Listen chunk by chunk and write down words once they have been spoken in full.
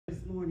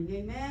morning.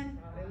 Amen.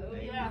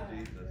 Hallelujah.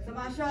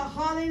 Somebody shout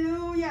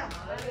hallelujah.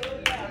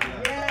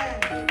 Hallelujah.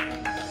 Yes. And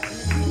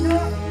if you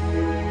know it,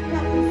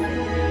 help me sing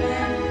it.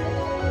 Amen.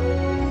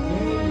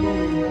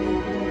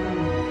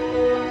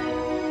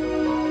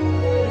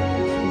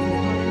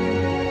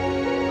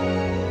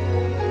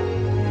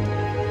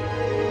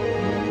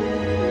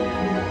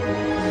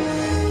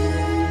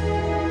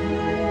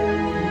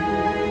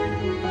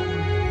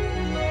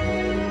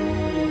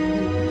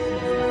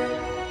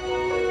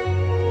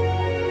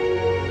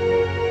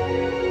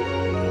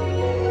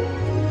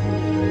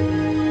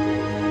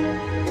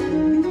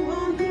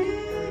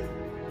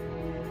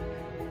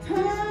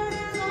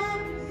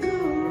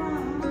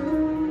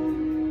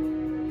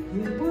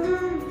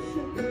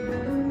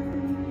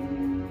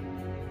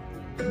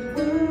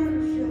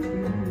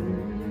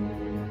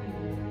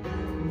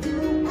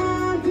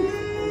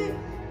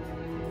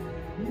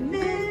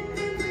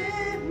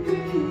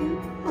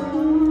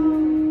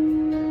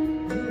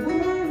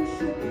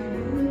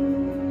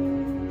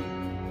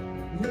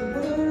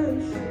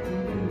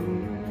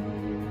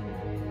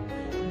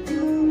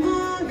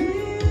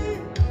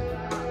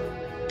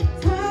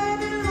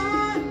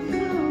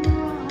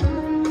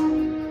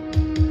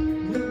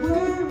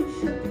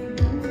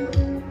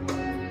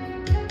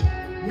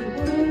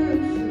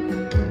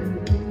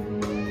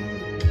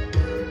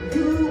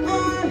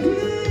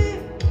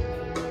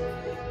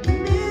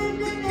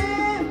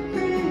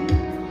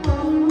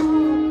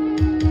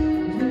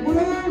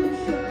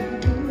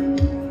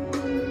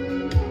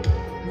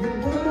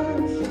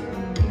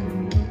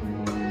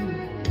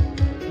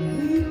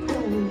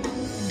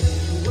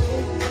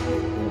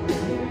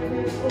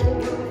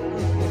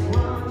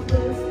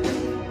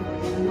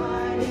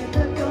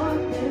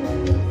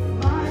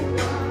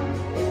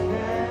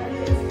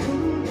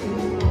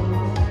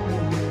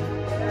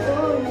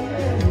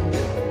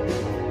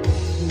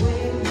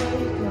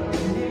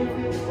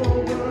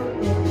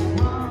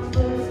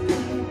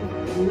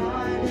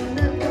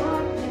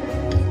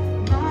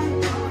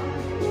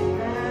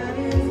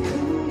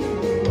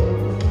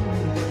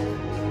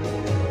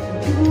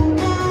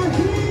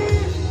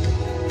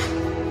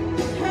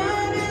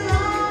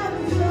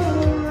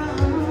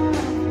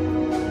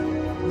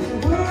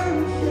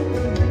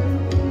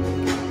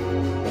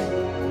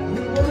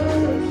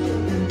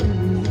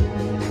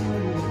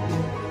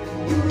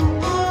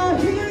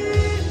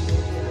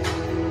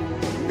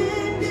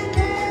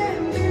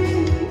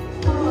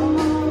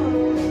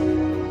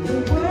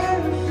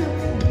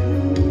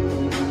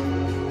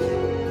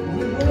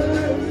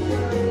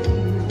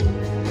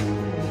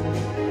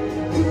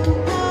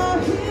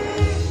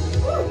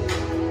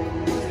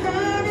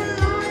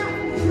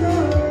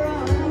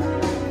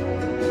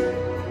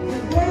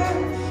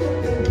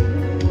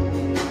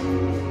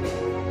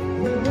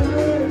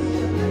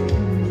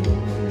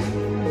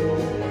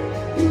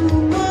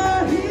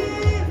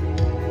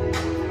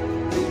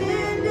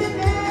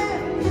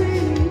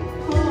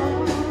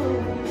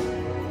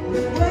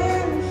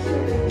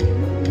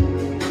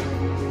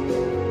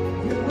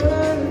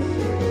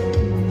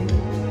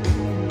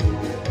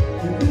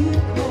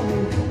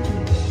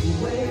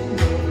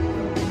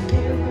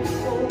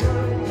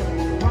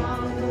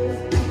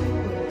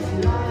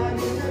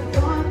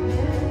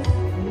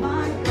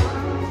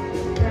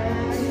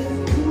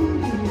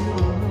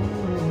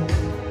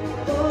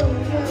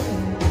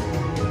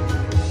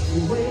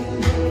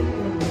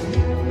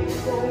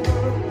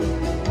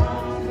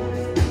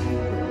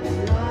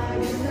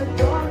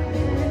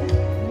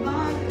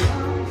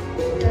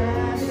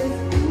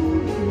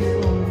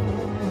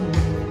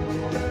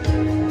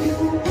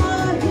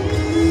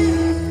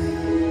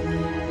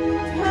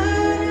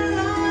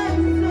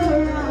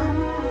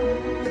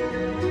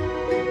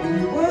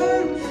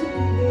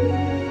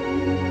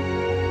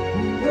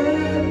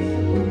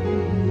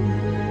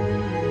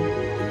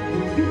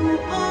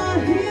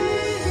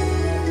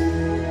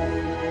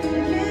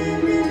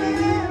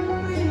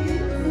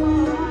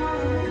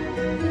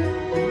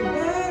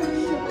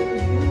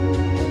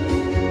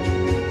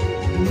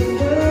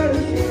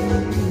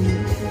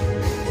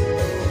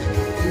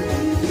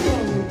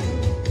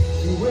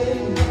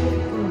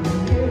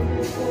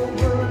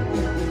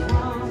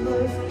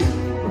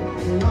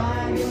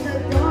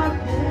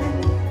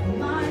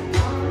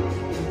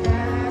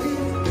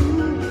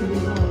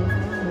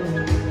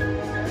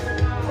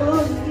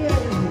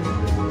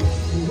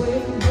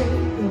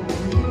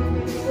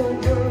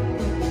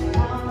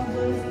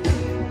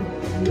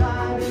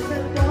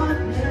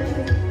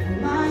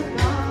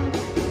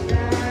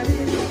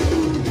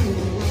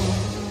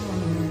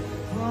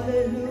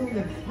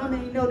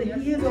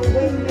 Darien.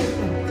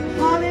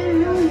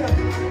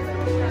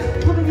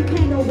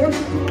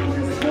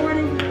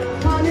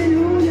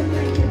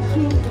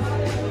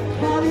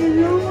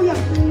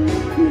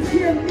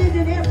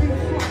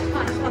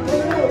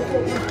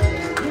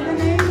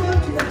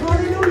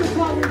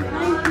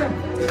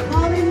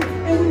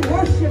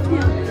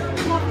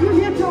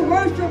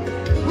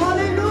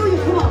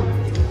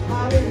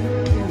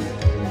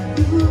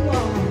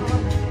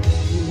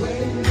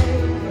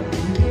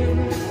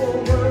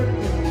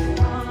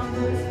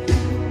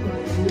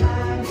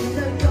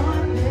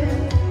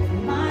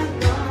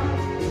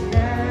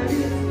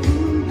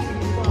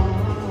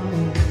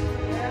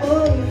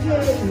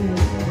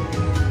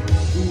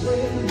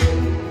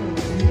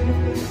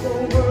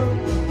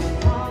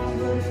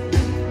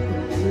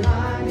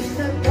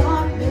 the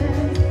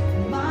darkness,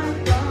 my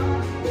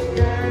God,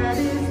 that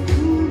is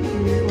who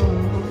you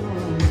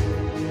are.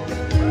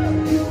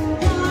 You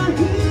are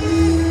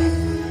here,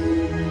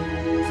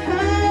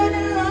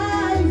 turning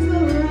lives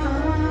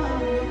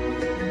around.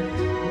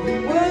 We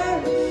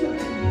worship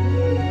you,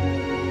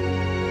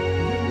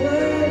 we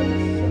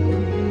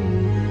worship you.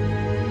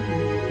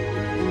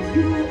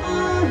 You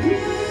are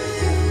here,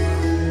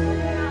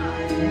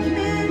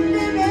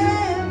 mending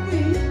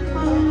every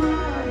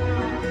heart.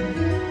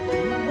 We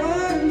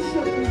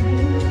worship you,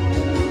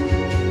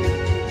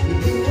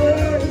 we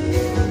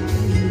worship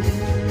you.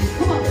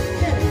 Come on,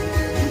 let it.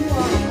 You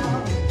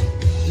are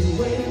the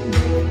way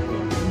maker,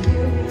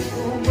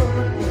 miracle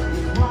worker,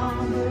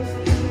 promise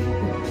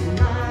keeper,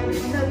 light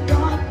in the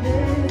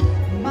darkness.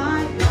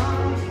 My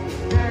God,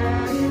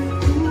 that is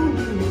who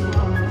you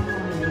are.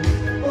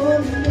 Oh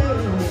yeah.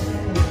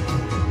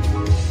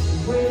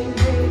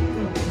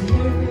 Waymaker,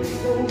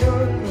 miracle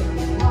worker,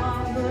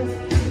 promise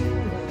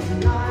keeper,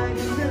 light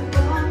in the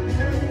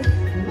darkness.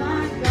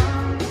 My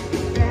God,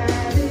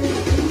 that is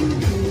who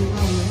you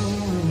are.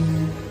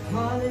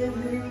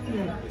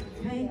 Hallelujah.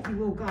 Thank you,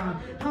 oh God.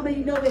 How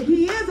many know that He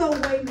is a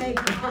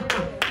waymaker,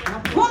 a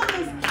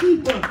promise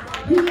keeper?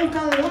 He is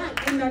the light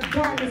in the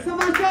darkness.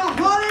 Somebody say,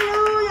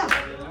 hallelujah.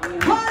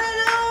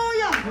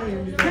 Hallelujah.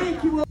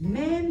 Thank you.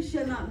 Man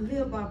shall not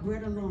live by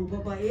bread alone,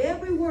 but by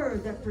every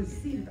word that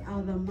proceedeth out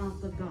of the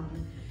mouth of God.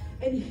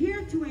 And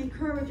here to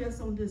encourage us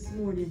on this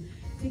morning,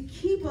 to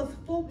keep us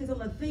focused on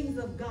the things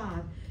of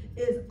God,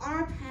 is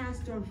our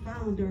pastor and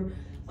founder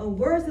of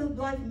Words of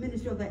Life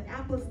Ministry of the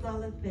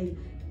Apostolic Faith,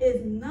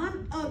 is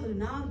none other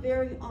than our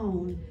very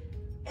own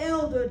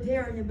Elder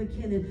Darien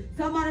McKinnon.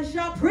 Somebody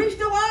shout, preach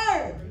the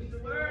word. Preach the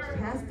word.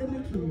 Pastor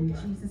McKinnon, in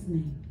Jesus'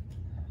 name.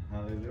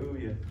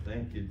 Hallelujah.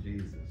 Thank you,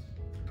 Jesus.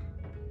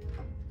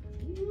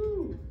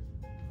 Woo.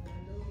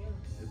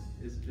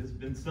 It's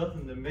been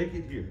something to make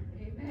it here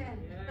Amen.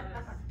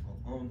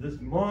 on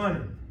this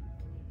morning.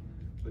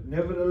 But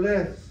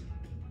nevertheless,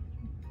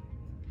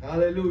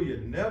 hallelujah,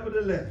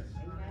 nevertheless,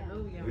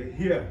 Hallelujah. we're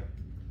here,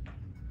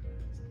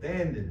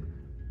 standing.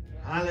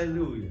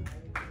 Hallelujah.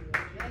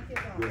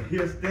 We're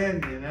here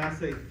standing, and I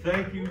say,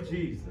 thank you,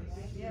 Jesus.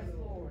 Yes,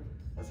 Lord.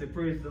 I say,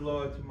 praise the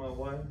Lord to my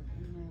wife.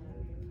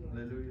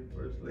 Hallelujah,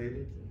 First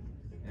Lady.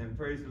 And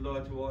praise the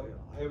Lord to all,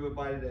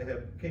 everybody that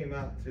have came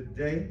out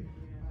today.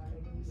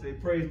 Say,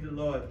 praise the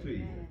Lord to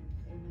you.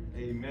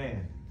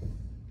 Amen.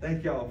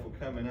 Thank y'all for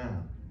coming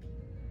out.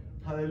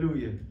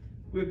 Hallelujah.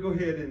 We'll go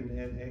ahead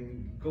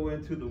and go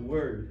into the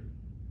word.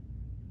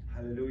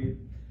 Hallelujah.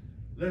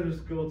 Let us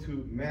go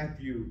to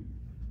Matthew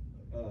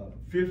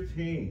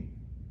 15.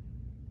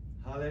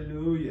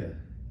 Hallelujah.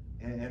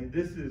 And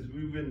this is,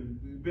 we've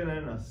been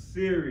in a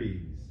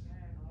series.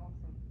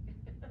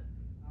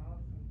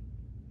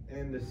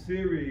 And the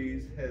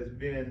series has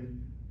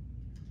been,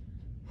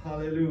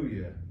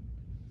 hallelujah.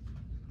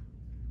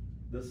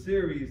 The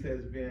series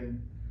has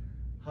been,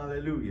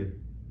 hallelujah,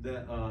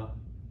 the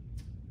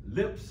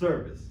lip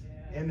service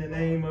in the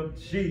name of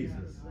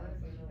Jesus.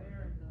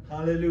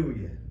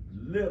 Hallelujah.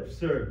 Lip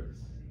service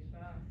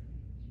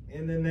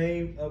in the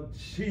name of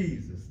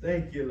Jesus.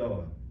 Thank you,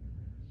 Lord.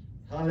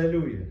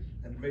 Hallelujah.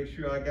 And make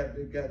sure I got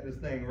this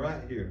thing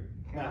right here.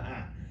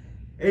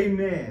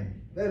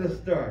 Amen. Let us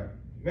start.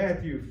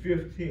 Matthew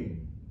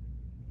 15.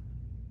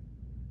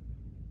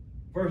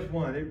 Verse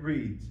 1, it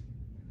reads,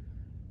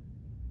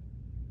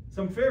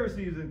 some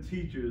Pharisees and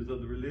teachers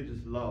of the religious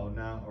law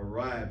now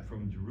arrived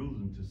from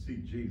Jerusalem to see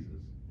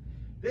Jesus.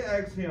 They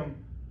asked him,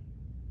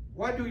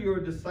 why do your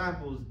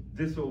disciples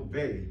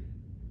disobey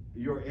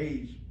your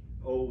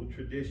age-old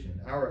tradition,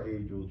 our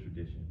age-old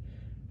tradition?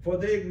 For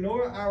they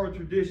ignore our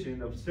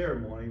tradition of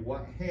ceremony,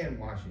 hand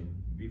washing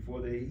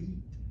before they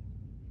eat.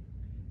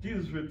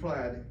 Jesus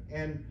replied,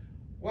 and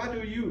why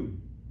do you,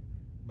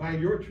 by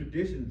your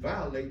tradition,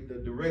 violate the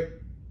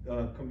direct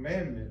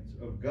commandments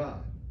of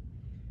God?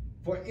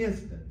 For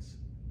instance,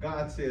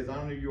 God says,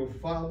 honor your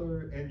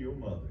father and your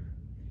mother.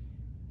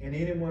 And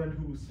anyone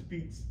who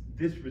speaks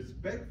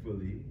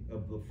disrespectfully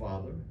of the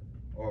father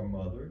or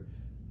mother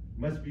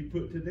must be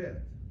put to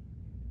death.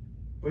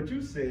 But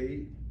you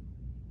say,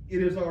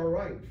 it is all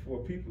right for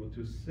people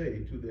to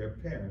say to their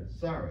parents,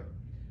 sorry,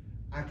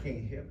 I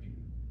can't help you.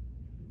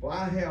 For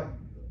I have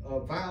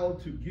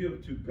vowed to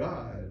give to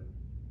God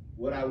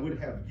what I would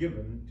have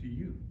given to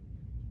you.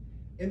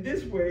 In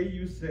this way,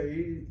 you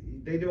say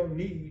they don't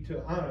need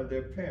to honor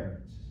their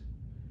parents.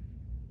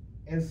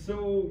 And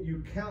so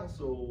you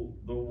counsel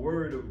the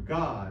word of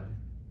God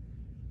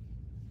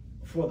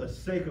for the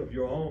sake of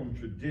your own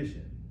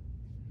tradition.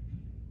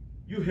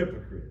 You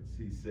hypocrites,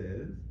 he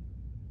says.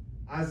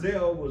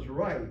 Isaiah was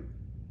right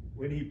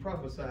when he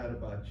prophesied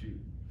about you.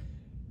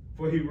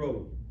 For he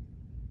wrote,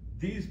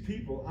 these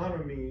people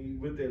honor me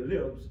with their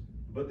lips,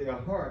 but their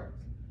hearts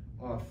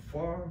are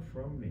far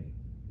from me.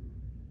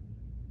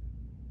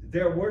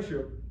 Their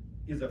worship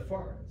is a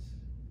farce,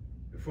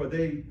 for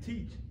they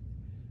teach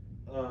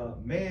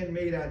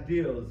man-made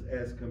ideals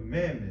as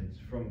commandments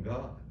from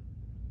God.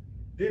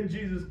 Then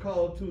Jesus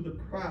called to the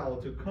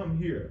crowd to come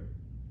here.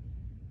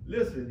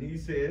 Listen, he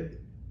said,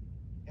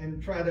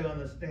 and try to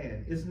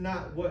understand. It's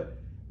not what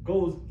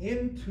goes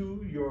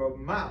into your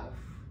mouth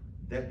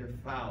that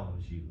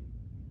defiles you.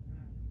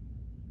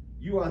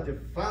 You are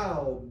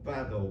defiled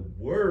by the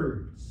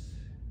words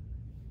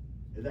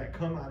that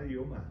come out of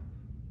your mouth.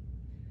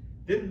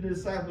 Then the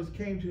disciples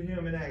came to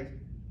him and asked,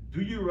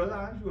 do you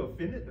realize you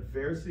offended the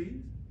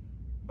Pharisees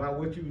by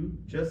what you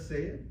just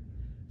said?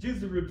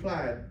 Jesus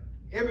replied,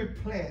 every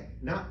plant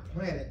not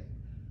planted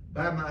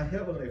by my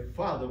heavenly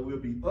Father will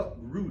be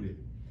uprooted.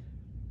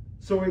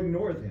 So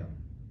ignore them.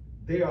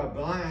 They are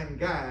blind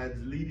guides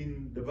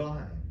leading the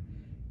blind.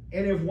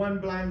 And if one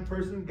blind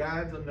person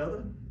guides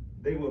another,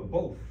 they will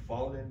both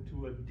fall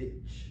into a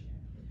ditch.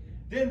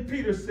 Then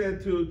Peter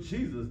said to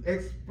Jesus,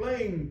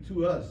 explain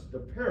to us the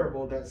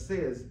parable that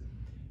says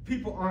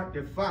people aren't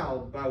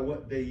defiled by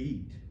what they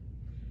eat.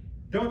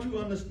 Don't you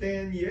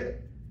understand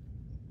yet?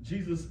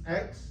 Jesus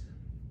asked.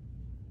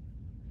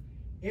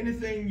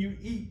 Anything you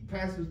eat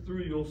passes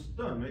through your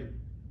stomach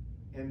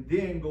and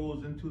then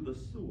goes into the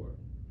sewer.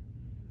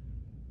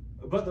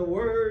 But the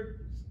words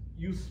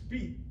you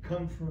speak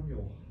come from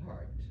your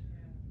heart.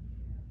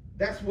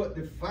 That's what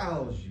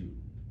defiles you.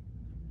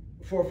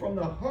 For from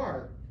the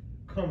heart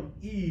come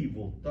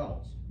evil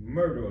thoughts,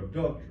 murder,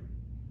 adultery,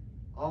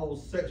 all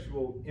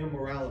sexual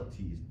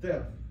immoralities,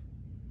 theft,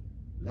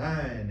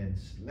 lying, and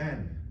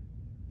slander.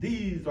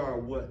 These are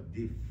what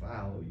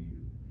defile you.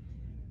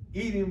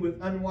 Eating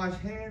with unwashed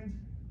hands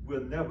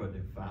will never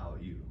defile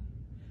you.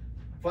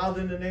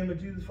 Father, in the name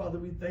of Jesus, Father,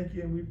 we thank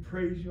you and we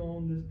praise you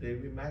on this day.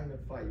 We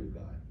magnify you,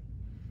 God.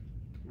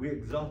 We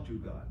exalt you,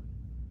 God.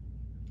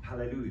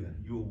 Hallelujah.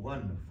 You are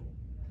wonderful.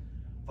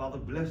 Father,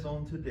 bless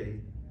on today.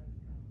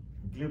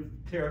 Give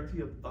clarity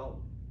of thought,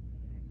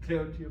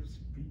 clarity of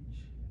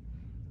speech.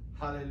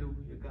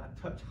 Hallelujah. God,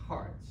 touch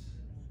hearts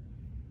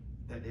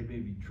that they may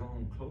be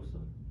drawn closer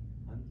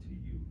unto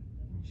you.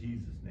 In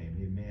Jesus' name,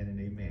 amen and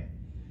amen.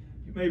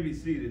 You may be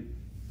seated.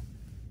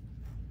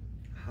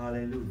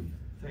 Hallelujah.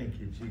 Thank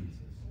you, Jesus.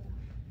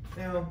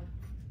 Now,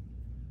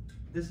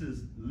 this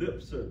is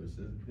lip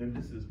services, and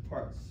this is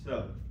part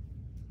 7.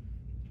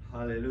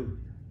 Hallelujah.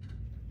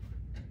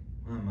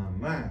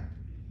 My.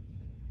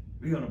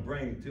 We're going to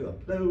bring it to a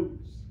close.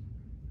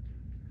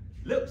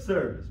 Lip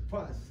service,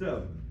 part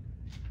 7.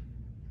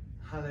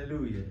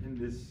 Hallelujah, in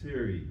this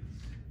series.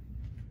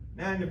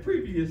 Now, in the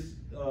previous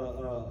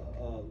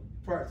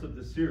parts of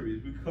the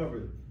series, we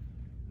covered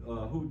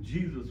who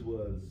Jesus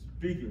was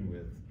speaking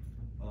with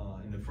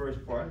in the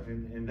first part,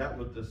 and that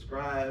was the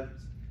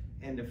scribes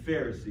and the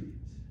Pharisees.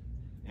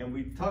 And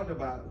we talked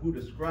about who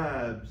the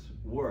scribes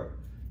were.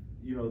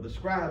 You know, the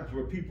scribes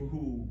were people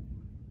who,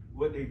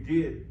 what they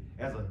did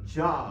as a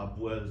job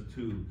was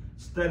to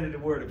study the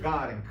Word of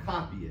God and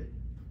copy it,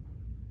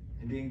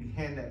 and then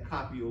hand that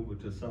copy over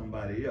to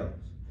somebody else.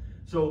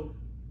 So,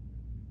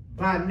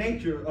 by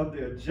nature of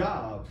their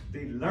jobs,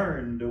 they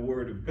learned the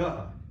Word of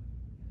God,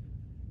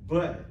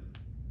 but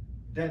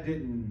that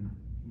didn't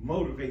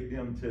motivate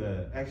them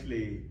to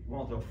actually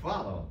want to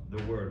follow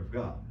the Word of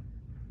God.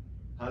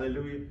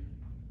 Hallelujah.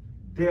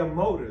 Their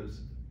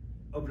motives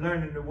of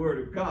learning the Word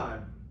of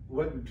God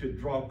wasn't to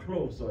draw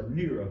close or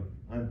nearer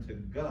unto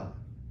God.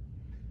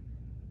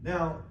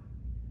 Now,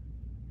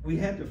 we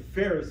had the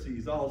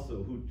Pharisees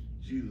also who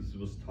Jesus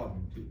was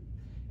talking to.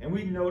 And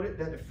we noted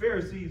that the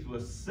Pharisees were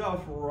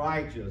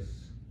self-righteous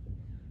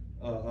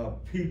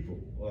people,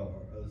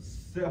 a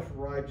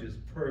self-righteous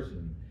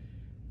person.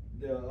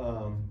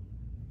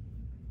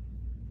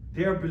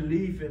 Their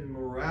belief in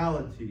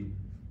morality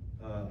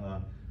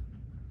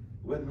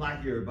wasn't like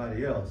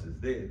everybody else's.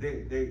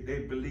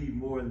 They believed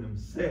more in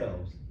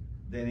themselves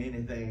than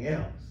anything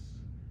else.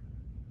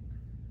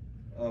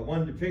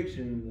 One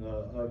depiction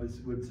of it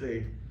would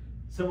say,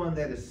 someone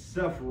that is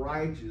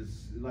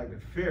self-righteous, like the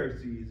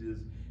Pharisees,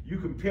 is you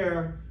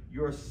compare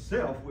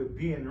yourself with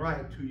being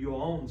right to your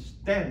own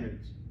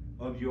standards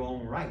of your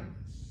own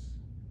rightness.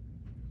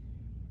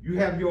 You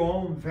have your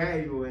own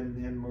value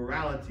and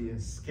morality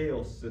and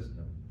scale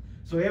system.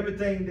 So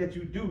everything that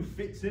you do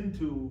fits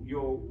into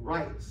your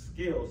right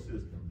scale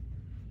system.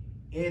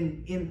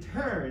 And in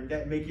turn,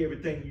 that makes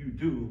everything you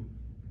do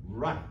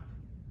right,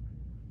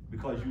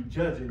 because you're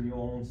judging your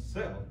own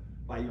self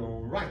by your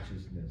own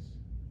righteousness.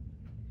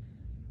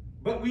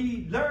 But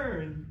we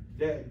learn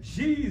that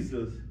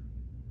Jesus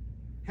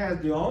has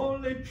the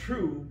only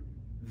true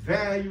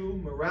value,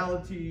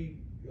 morality,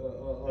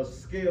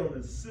 scale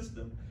and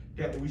system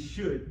that we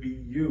should be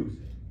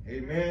using.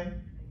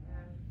 Amen?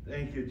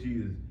 Thank you,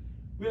 Jesus.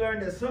 We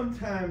learned that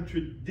sometimes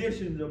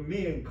traditions of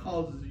men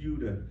causes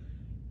you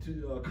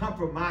to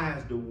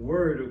compromise the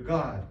Word of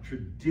God.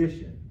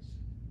 Traditions.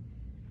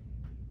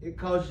 It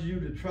causes you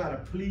to try to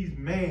please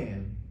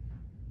man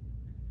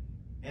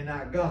and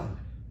not God.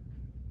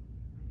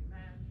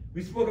 Amen.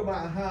 We spoke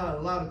about how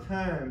a lot of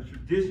times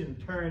tradition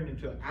turned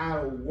into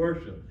idol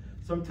worship.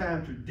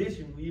 Sometimes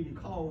tradition will even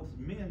cause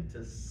men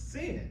to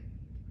sin.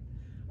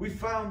 We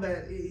found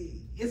that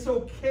it's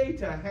okay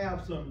to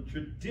have some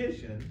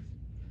traditions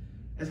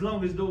as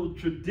long as those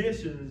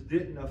traditions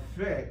didn't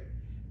affect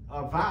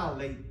or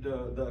violate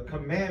the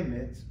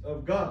commandments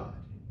of God.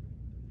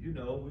 You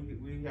know,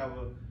 we have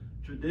a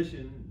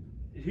tradition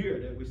here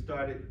that we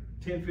start at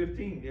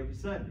 10:15 every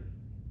Sunday.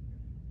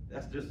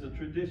 That's just a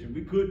tradition.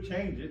 We could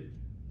change it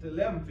to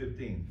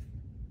 11:15.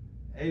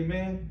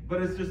 Amen.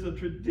 But it's just a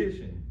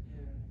tradition.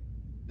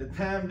 The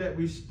time that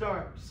we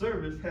start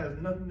service has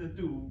nothing to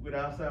do with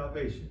our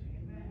salvation.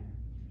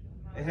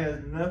 It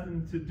has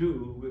nothing to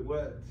do with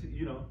what,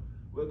 you know,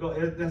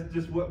 that's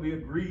just what we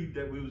agreed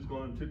that we was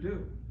going to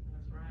do.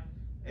 That's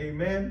right.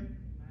 Amen.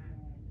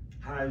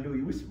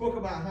 Hallelujah. We spoke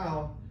about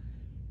how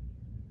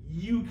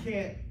you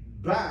can't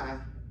buy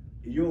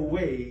your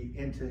way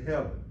into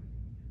heaven.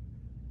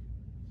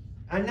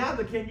 And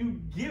neither can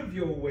you give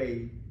your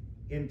way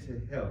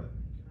into heaven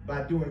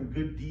by doing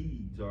good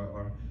deeds,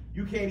 or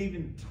you can't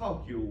even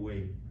talk your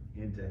way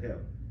into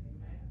heaven.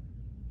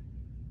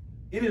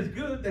 It is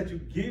good that you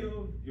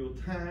give your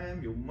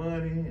time, your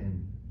money,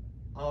 and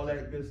all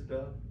that good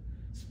stuff.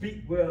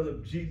 Speak well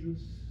of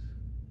Jesus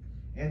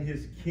and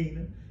his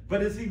kingdom.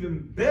 But it's even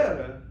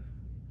better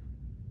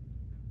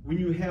when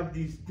you have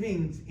these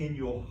things in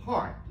your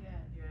heart. Yeah,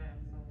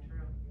 so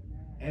true.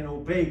 And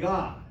obey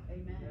God.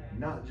 Amen.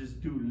 Not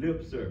just do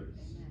lip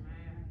service.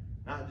 Amen.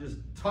 Not just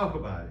talk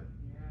about it,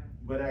 Yeah.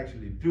 but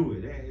actually do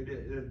it.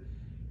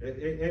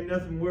 It ain't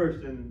nothing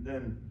worse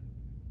than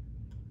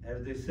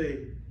as they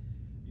say,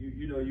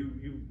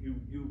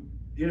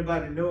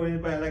 anybody know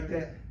anybody like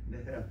that?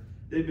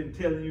 They've been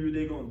telling you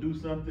they're going to do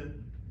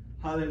something,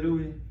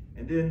 hallelujah,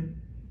 and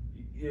then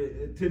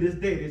to this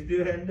day they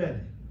still hadn't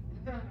done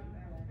it.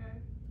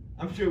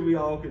 I'm sure we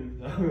all can,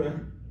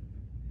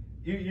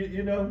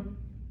 you know,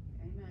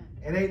 Amen.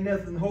 and ain't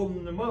nothing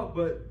holding them up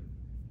but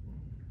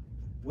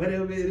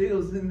whatever it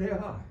is in their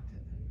heart.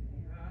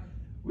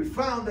 We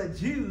found that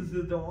Jesus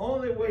is the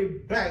only way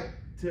back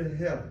to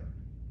heaven.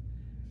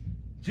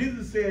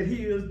 Jesus said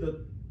he is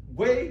the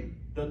way,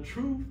 the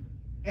truth,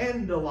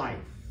 and the life.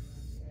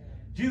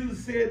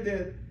 Jesus said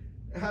that,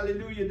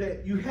 hallelujah,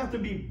 that you have to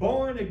be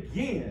born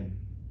again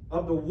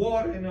of the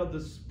water and of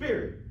the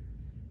Spirit.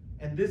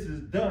 And this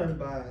is done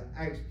by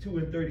Acts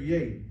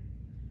 2:38.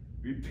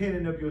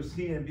 Repenting of your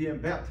sin, being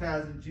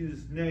baptized in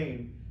Jesus'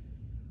 name,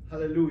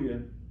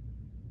 hallelujah,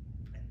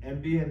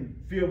 and being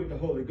filled with the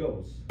Holy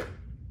Ghost.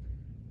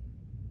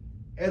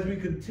 As we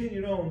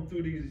continued on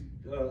through these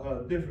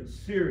different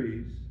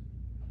series,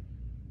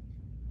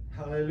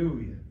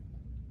 hallelujah,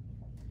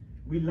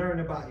 we learn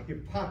about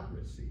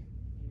hypocrisy.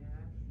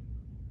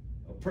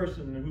 A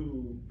person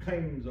who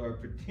claims or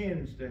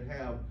pretends to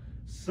have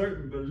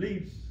certain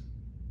beliefs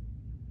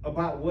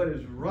about what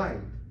is right,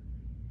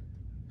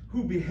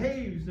 who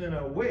behaves in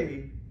a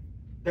way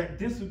that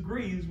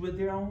disagrees with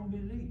their own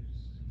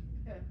beliefs.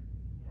 Okay.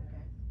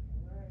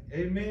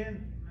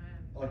 Amen?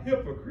 A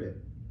hypocrite.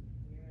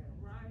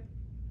 Right.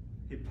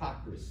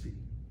 Hypocrisy.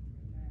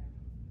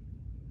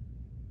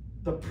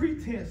 The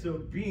pretense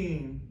of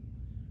being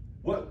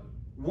what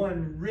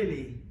one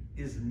really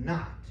is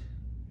not.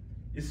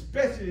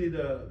 Especially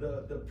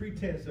the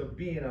pretense of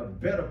being a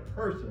better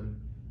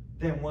person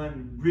than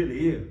one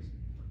really is.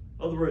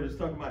 In other words, it's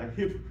talking about a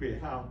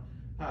hypocrite, how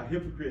a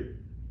hypocrite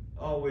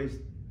always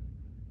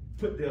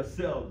put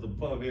themselves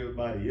above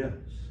everybody else.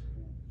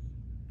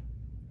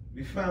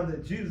 We found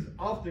that Jesus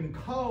often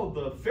called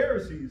the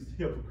Pharisees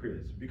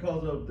hypocrites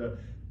because of the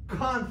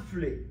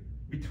conflict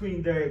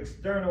between their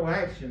external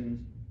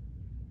actions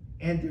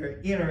and their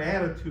inner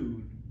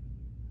attitude,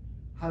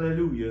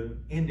 hallelujah,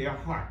 in their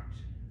heart.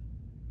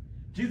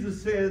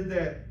 Jesus says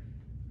that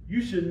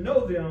you should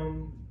know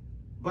them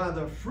by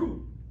the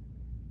fruit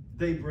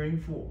they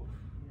bring forth.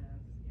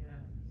 Yes.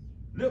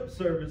 Lip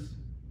service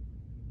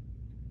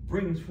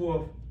brings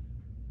forth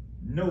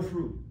no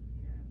fruit.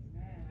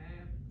 Yes.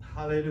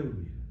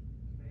 Hallelujah.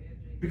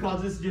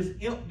 Because it's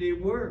just empty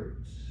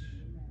words.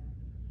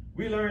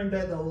 We learned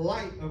that the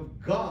light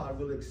of God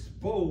will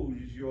expose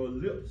your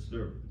lip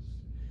service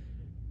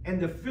and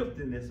the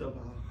filthiness of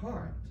our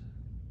heart.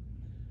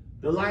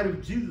 The light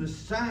of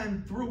Jesus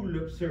shines through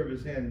lip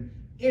service and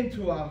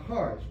into our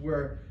hearts,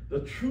 where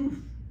the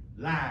truth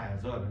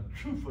lies, or the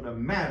truth of the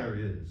matter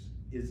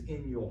is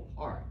in your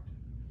heart.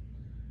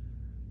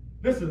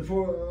 Listen,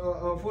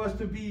 for us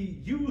to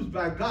be used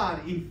by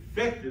God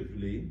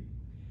effectively,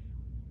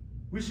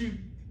 we should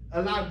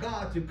allow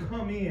God to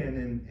come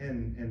in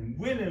and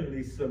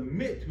willingly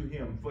submit to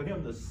him, for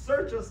him to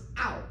search us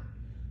out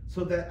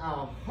so that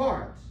our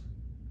hearts,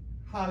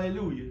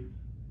 hallelujah,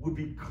 would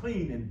be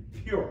clean and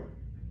pure.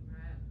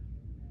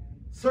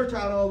 Search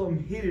out all them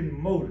hidden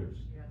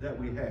motives that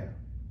we have,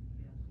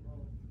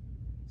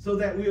 so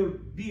that we'll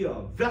be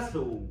a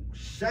vessel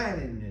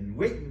shining and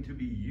waiting to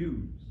be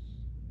used,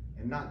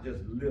 and not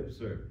just lip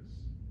service.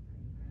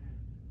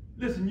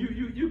 Listen,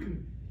 you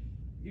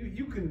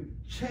can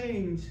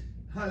change,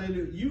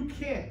 hallelujah. You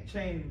can't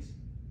change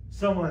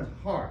someone's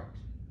heart.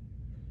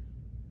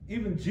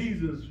 Even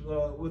Jesus,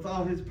 with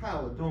all his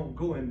power, don't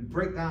go and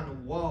break down the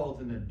walls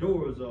and the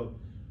doors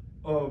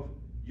of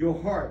your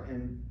heart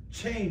and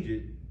change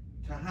it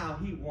to how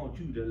he wants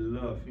you to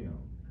love him.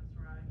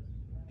 That's right.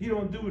 He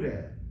don't do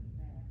that.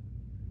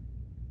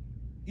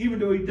 Even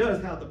though he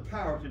does have the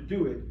power to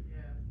do it,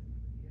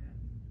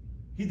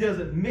 He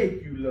doesn't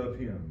make you love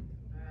him.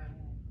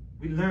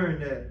 We learn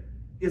that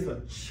it's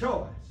a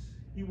choice.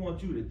 He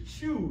wants you to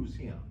choose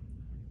him.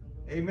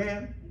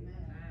 Amen?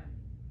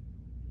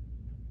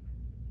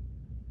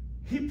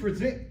 He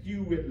presents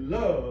you with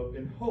love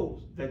in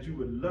hopes that you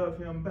would love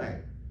him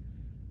back.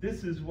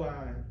 This is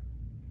why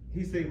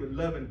he said, with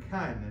love and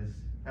kindness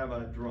have I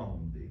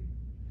drawn thee.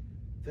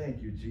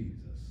 Thank you, Jesus.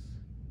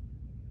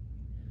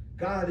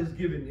 God has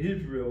given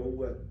Israel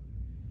what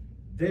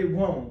they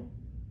want,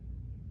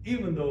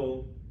 even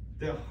though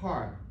their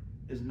heart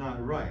is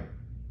not right.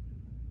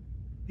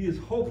 He is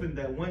hoping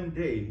that one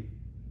day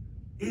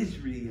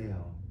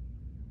Israel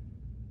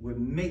would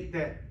make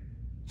that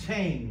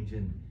change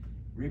and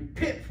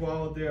repent for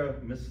all their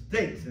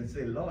mistakes and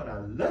say, Lord, I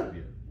love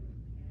you.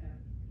 Yeah.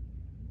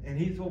 And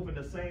he's hoping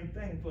the same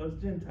thing for us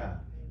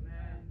Gentiles.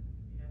 Amen.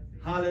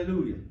 Yes,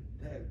 hallelujah.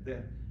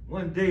 That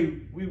one day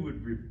we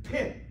would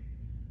repent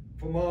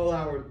from all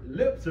our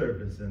lip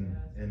service and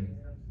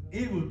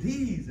evil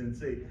deeds and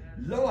say,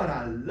 Lord,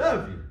 I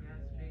love you.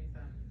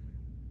 Yes,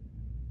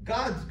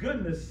 God's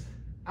goodness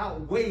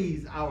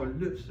outweighs our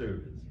lip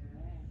service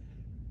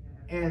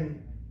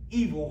and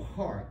evil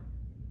heart.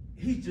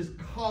 He's just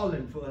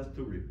calling for us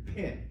to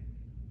repent.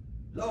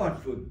 Lord,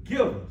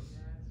 forgive us.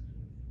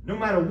 No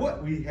matter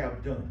what we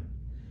have done.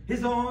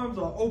 His arms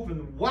are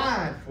open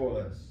wide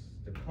for us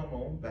to come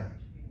on back.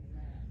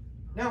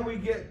 Now we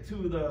get to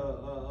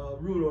the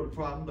root of the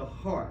problem, the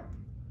heart.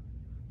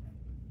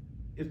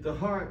 If the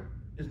heart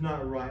is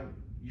not right,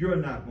 you're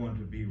not going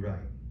to be right.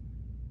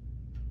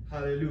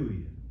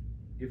 Hallelujah.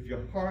 If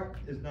your heart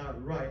is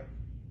not right,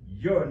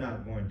 you're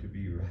not going to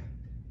be right.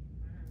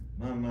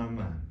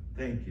 My.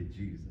 Thank you,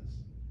 Jesus.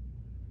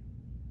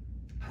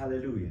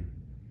 Hallelujah.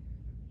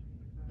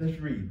 Let's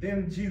read.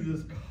 Then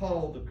Jesus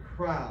called the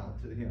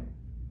crowd to him.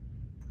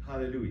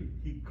 Hallelujah.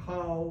 He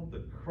called the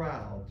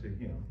crowd to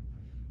him.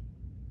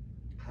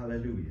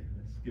 Hallelujah.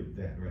 Let's skip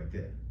that right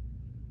there.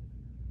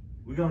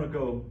 We're going to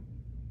go.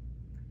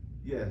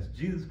 Yes,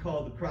 Jesus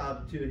called the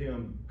crowd to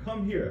him.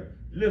 Come here.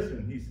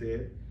 Listen, he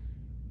said.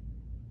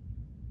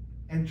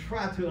 And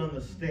try to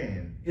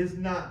understand. It's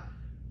not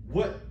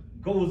what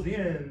goes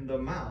in the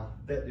mouth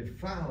that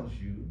defiles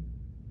you.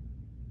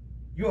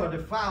 You are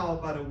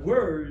defiled by the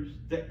words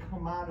that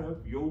come out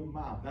of your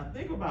mouth. Now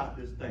think about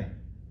this thing.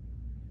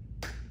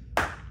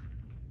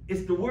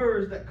 It's the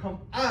words that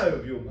come out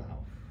of your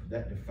mouth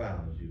that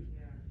defiles you.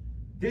 Yeah.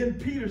 Then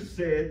Peter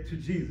said to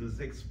Jesus,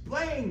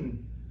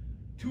 explain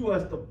to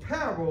us the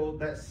parable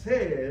that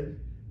says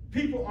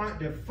people aren't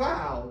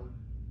defiled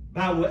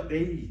by what they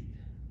eat.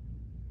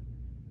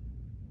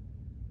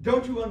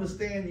 Don't you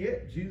understand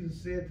yet? Jesus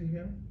said to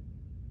him.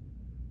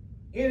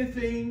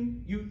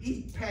 Anything you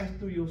eat passes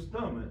through your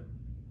stomach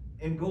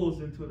and goes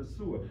into the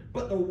sewer.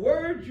 But the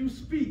words you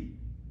speak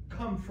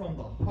come from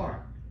the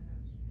heart.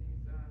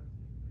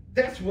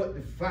 That's what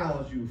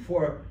defiles you.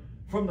 For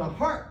from the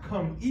heart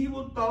come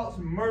evil thoughts,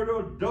 murder,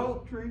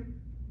 adultery,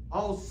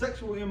 all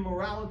sexual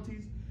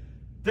immoralities,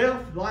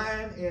 theft,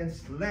 lying, and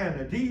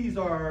slander. These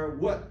are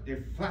what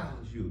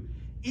defiles you.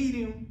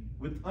 Eating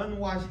with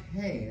unwashed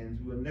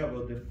hands will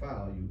never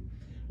defile you.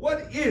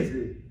 What is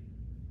it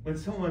when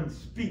someone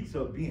speaks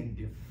of being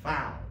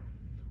defiled?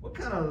 What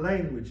kind of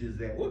language is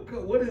that?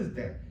 What is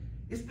that?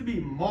 It's to be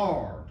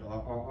marred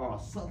or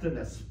something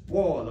that's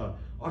spoiled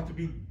or to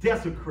be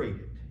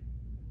desecrated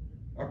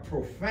or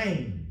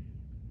profane,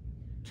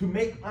 to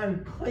make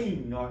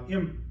unclean or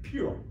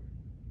impure.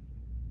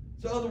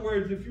 So in other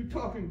words, if you're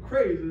talking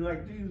crazy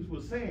like Jesus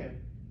was saying,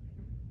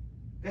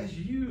 that's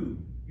you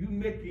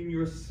making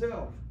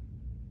yourself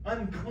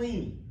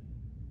unclean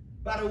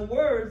by the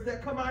words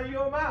that come out of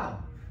your mouth.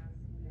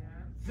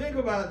 Think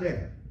about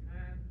that.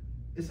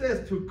 It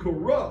says to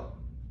corrupt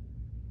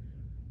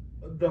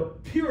the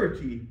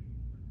purity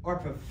or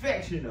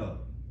perfection of.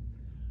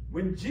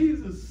 When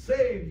Jesus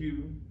saved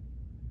you,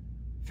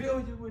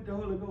 filled you with the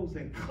Holy Ghost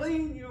and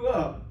cleaned you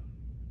up,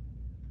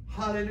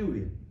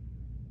 hallelujah,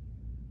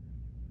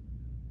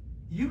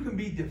 you can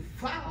be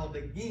defiled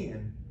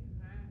again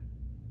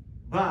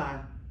by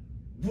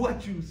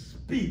what you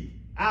speak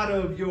out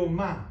of your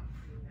mouth.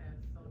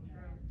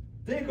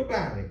 Think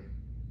about it.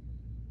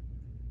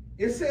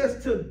 It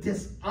says to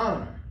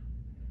dishonor.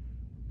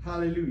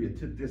 Hallelujah,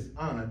 to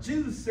dishonor.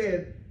 Jesus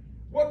said,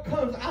 what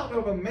comes out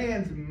of a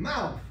man's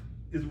mouth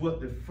is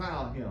what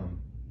defiles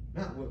him,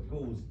 not what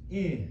goes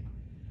in.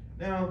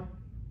 Now,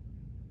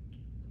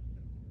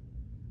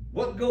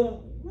 what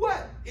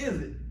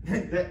is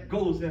it that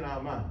goes in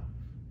our mouth?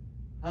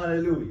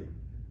 Hallelujah.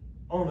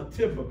 On a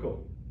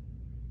typical.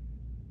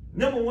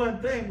 Number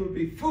one thing would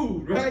be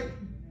food, right?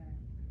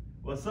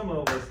 Well, some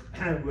of us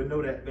would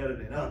know that better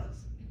than others.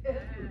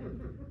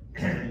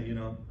 You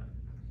know.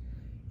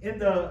 In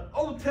the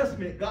Old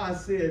Testament, God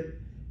said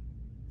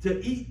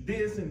to eat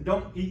this and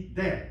don't eat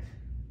that.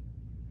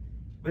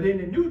 But in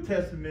the New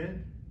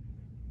Testament,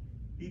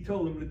 he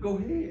told them to go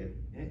ahead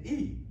and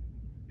eat.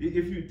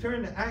 If you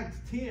turn to Acts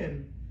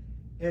 10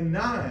 and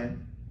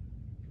 9,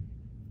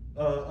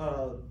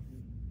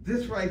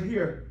 this right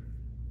here,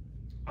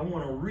 I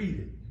want to read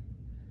it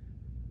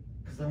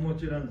because I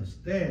want you to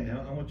understand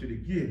now. I want you to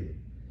get it.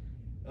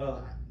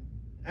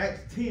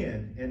 Acts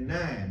 10 and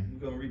 9. We're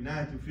going to read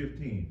 9 through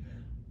 15.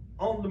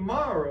 On the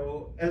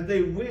morrow, as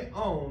they went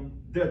on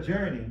their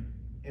journey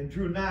and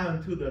drew nigh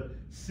unto the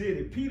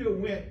city, Peter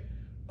went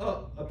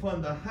up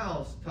upon the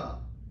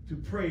housetop to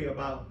pray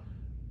about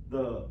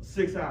the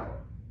 6th hour.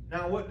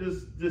 Now, what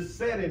this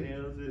setting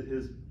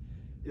is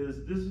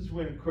this is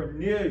when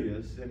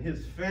Cornelius and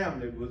his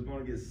family was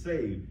going to get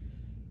saved.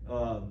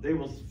 They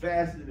was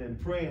fasting and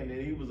praying,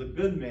 and he was a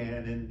good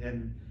man,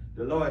 and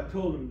the Lord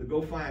told him to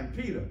go find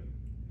Peter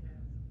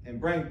and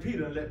bring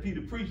Peter and let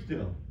Peter preach to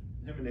him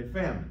and their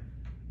family.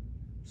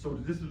 So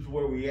this is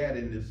where we at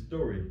in this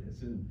story.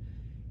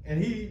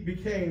 And he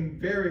became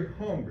very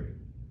hungry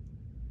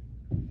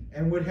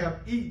and would have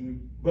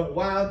eaten, but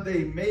while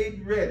they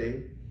made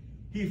ready,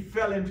 he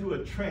fell into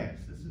a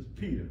trance. This is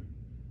Peter.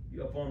 He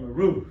up on the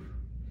roof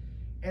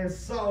and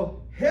saw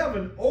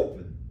heaven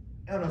open,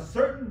 and a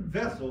certain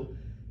vessel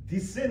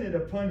descended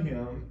upon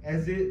him,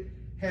 as it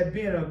had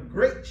been a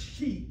great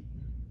sheet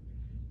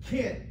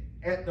kent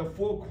at the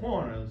four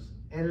corners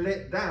and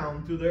let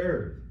down to the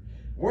earth,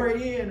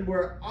 wherein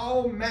were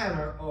all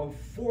manner of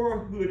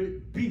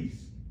four-hooded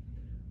beasts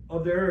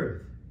of the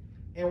earth,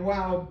 and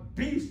wild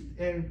beasts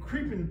and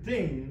creeping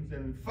things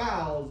and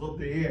fowls of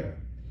the air.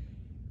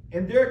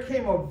 And there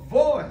came a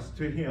voice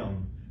to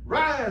him,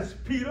 Rise,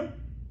 Peter,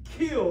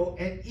 kill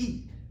and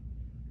eat.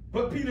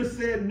 But Peter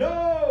said,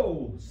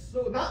 No,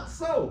 not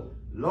so,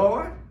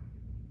 Lord,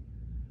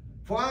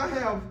 for I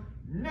have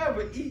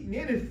never eaten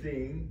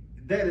anything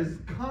that is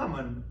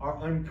common or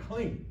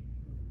unclean.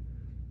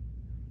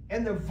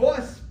 And the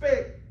voice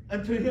spake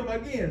unto him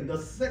again the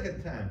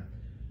second time,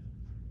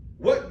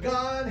 What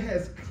God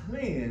has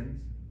cleansed,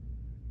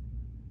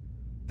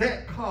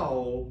 that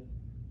call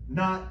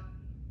not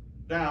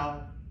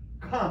thou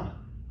common.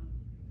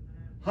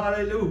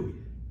 Hallelujah.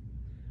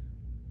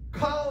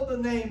 Call the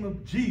name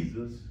of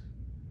Jesus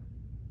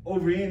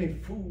over any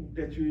food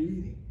that you're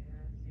eating.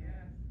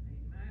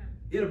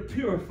 It'll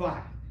purify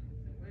it.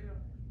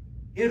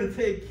 It'll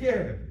take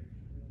care of it.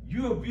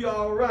 You'll be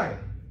all right.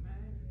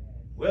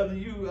 Whether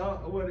you,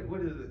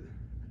 what is it?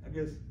 I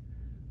guess,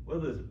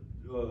 whether it's,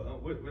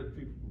 what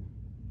people,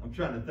 I'm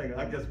trying to think,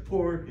 I guess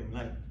pork and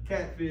like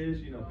catfish,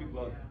 you know,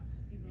 people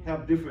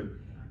have different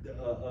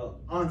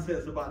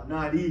onsets about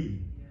not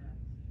eating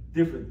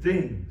different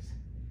things.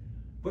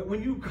 But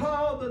when you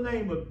call the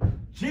name of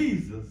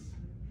Jesus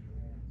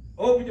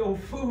over your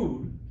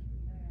food,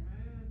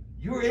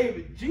 you're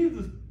able,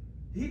 Jesus,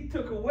 he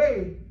took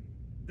away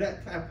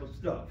that type of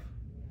stuff.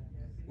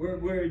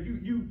 Where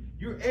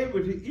you're able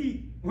to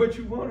eat what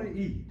you want to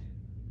eat.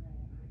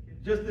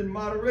 Just in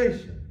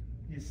moderation,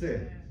 he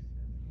said.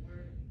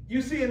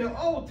 You see, in the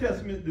Old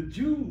Testament, the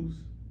Jews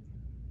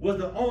was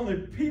the only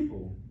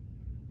people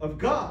of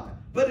God.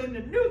 But in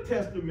the New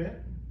Testament,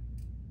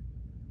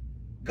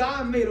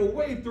 God made a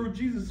way through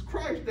Jesus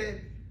Christ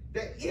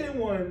that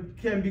anyone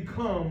can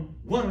become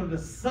one of the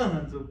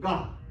sons of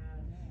God,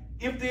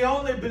 if they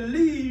only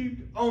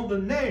believed on the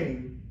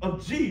name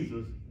of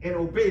Jesus and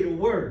obey the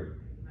word.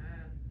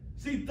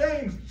 See,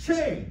 things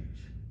change.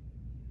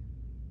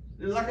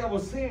 Like I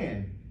was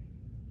saying,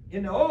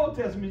 in the Old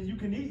Testament, you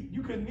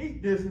couldn't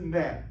eat this and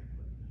that.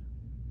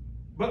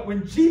 But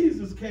when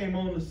Jesus came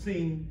on the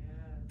scene,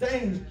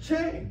 things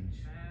changed.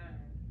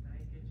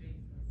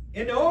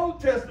 In the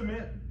Old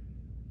Testament,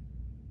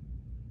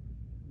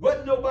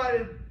 wasn't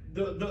nobody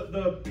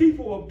the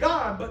people of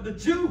God but the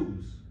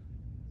Jews.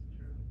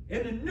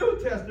 In the New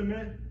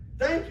Testament,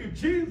 thank you,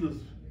 Jesus,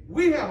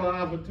 we have an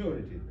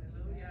opportunity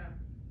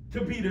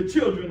to be the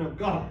children of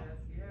God.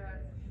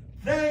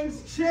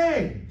 Things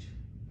change.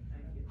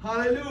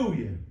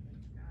 Hallelujah.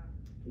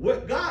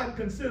 What God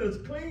considers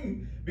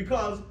clean,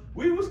 because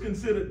we was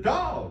considered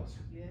dogs.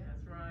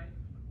 That's right.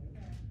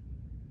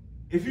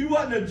 If you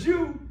wasn't a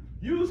Jew,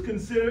 you was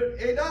considered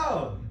a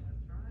dog.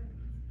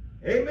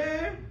 That's right.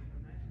 Amen.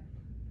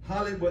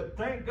 Hallelujah. But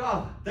thank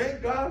God.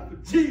 Thank God for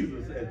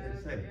Jesus, as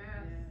they say.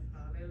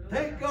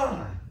 Thank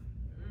God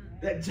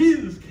that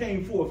Jesus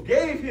came forth,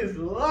 gave his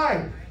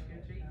life,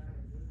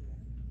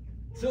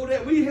 so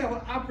that we have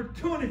an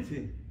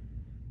opportunity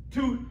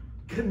to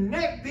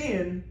connect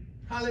in,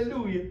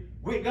 hallelujah,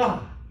 with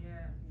God.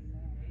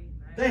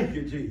 Thank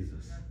you,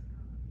 Jesus.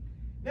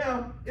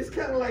 Now, it's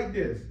kind of like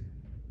this.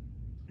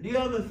 The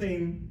other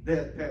thing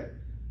that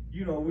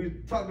you know, we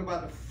talked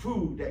about the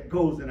food that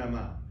goes in our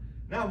mouth.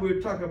 Now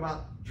we're talking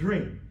about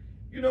drink.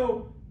 You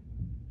know,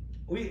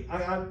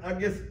 I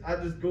guess I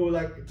just go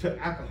like to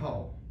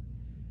alcohol.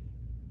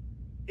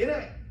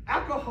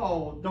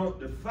 Alcohol don't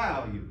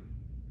defile you,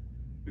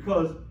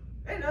 because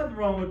ain't nothing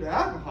wrong with the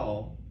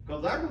alcohol,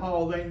 because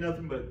alcohol ain't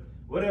nothing but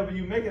whatever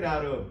you make it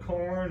out of,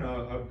 corn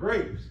or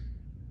grapes.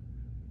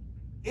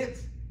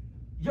 It's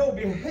your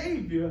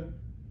behavior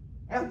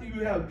after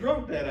you have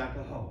drunk that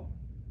alcohol.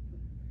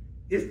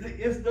 It's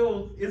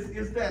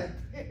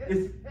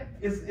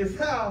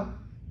how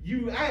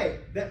you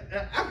act.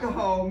 That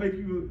alcohol make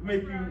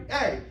you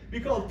act,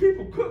 because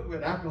people cook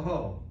with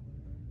alcohol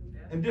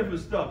and different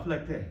stuff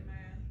like that.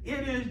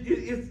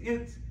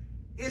 It's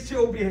It's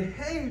your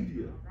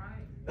behavior.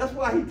 Right. That's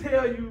why he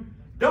tell you,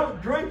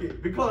 don't drink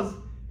it, because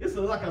it's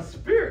like a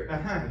spirit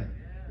behind it.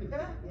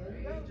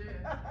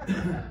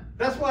 Yeah.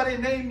 That's why they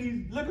name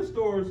these liquor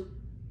stores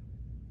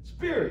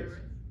spirits.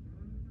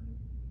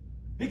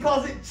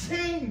 Because it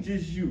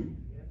changes you.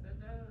 Yes, it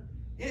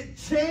does. It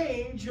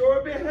changes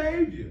your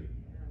behavior.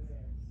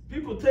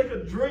 People take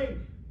a drink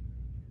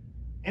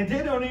and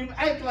they don't even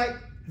act like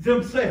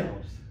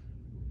themselves.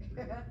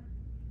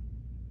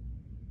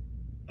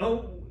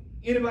 Oh,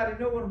 anybody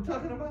know what I'm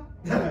talking about?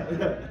 Yes,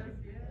 yes.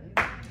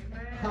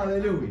 Amen.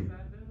 Hallelujah. Yes,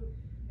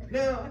 I do.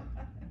 Now,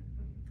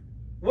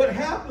 what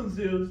happens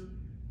is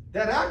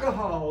that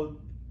alcohol,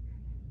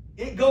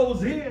 it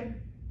goes in,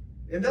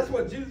 and that's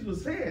what Jesus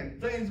was saying.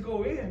 Things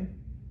go in.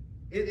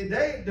 It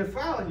ain't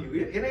defiling you.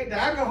 It ain't the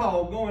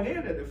alcohol going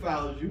in that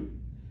defiles you.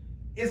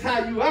 It's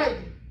how you act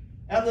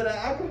after the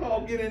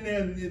alcohol get in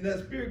there and that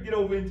spirit get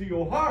over into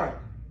your heart.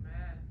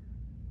 Amen.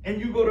 And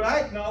you go to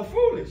acting all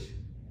foolish.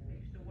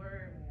 Preach the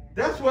word.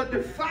 That's what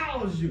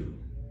defiles you.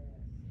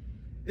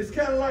 It's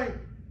kind of like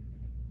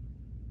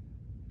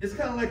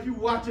you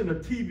watching a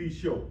TV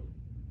show.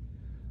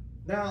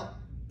 Now,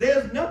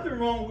 there's nothing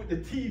wrong with the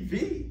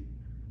TV.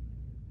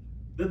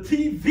 The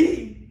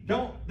TV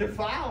don't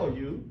defile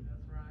you.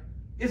 That's right.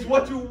 It's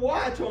what you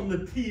watch on the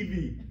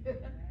TV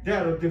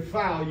that'll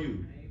defile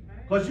you.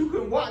 Amen. Because you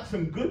can watch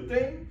some good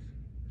things,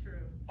 True.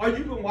 or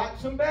you can watch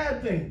some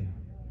bad things.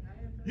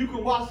 You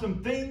can watch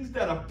some things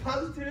that are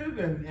positive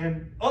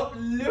and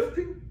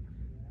uplifting,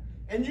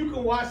 and you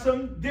can watch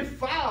some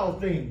defile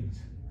things.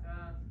 So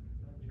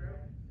true.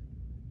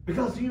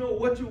 Because you know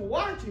what you're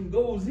watching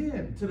goes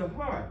in to the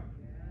heart,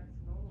 Yes,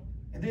 Lord.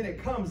 and then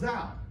it comes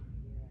out.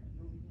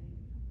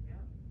 Yep.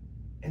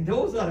 And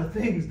those are the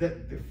things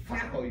that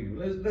defile you.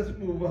 Let's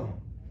move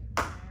on.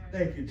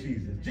 Thank you,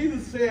 Jesus.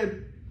 Jesus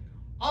said,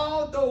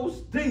 all those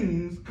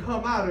things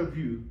come out of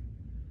you.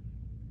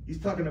 He's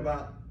talking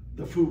about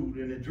the food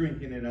and the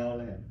drinking and all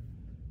that.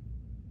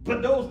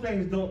 But those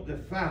things don't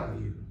defile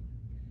you.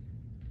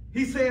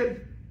 He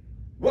said,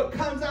 what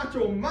comes out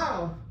your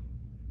mouth,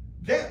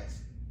 that's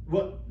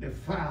what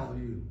defiles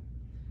you.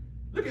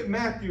 Look at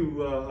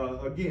Matthew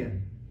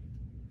again,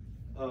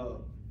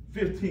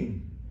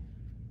 15.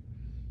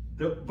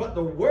 But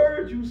the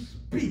word you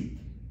speak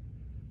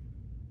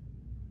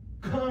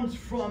comes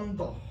from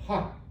the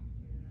heart.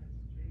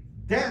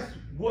 That's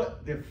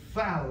what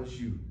defiles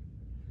you.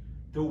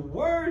 The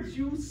words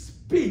you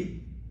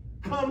speak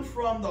come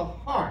from the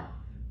heart.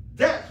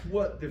 That's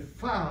what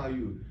defiles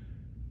you.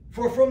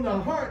 For from the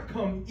heart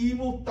come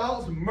evil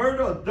thoughts,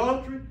 murder,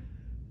 adultery,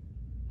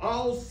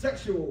 all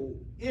sexual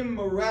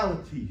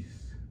immoralities,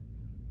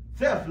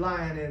 theft,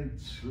 lying, and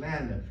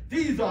slander.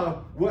 These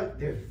are what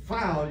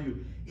defile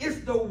you.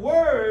 It's the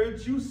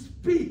words you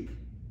speak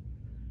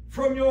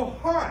from your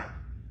heart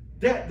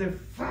that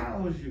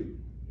defiles you.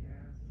 Yes.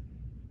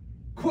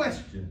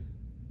 Question,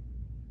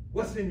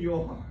 what's in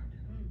your heart?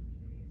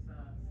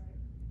 Jesus.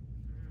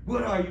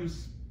 What are you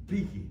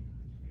speaking?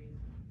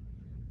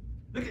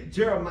 Look at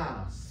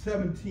Jeremiah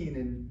 17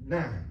 and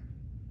 9.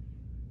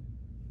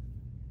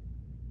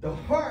 The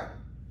heart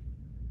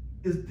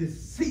is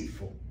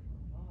deceitful.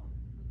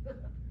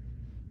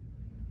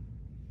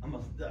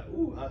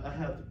 I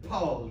have to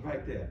pause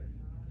right there.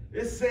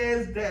 It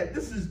says that,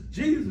 this is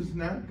Jesus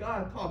now,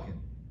 God talking.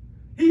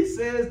 He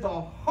says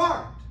the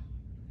heart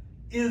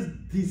is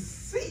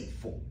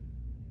deceitful.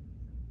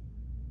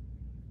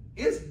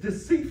 It's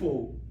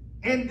deceitful.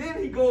 And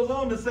then he goes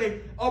on to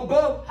say,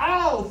 above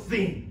all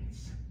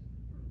things,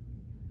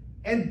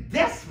 and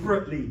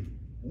desperately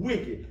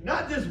wicked.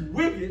 Not just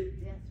wicked,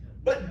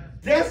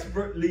 but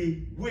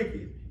desperately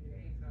wicked.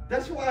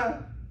 That's why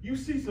you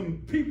see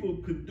some people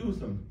could do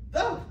some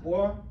stuff,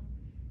 boy.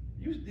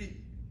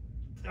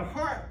 The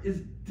heart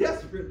is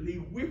desperately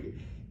wicked.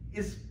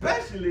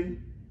 Especially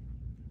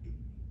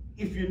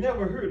if you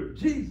never heard of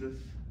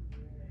Jesus.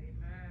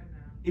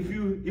 If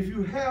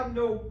you have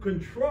no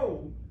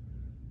control,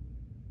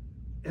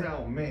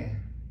 oh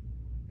man.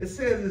 It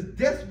says it's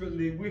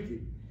desperately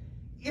wicked.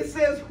 It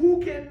says,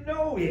 who can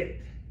know it?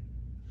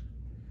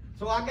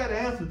 So I got an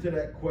answer to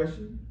that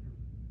question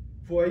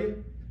for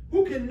you.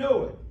 Who can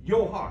know it?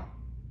 Your heart.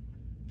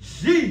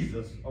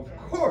 Jesus, of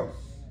course.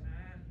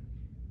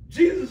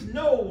 Jesus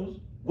knows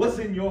what's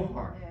in your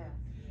heart.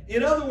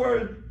 In other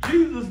words,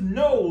 Jesus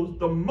knows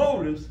the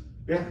motives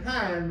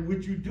behind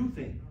which you do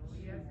things.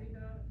 Yes, he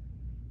does.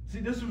 See,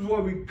 this is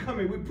where we come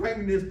in. We're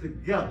bringing this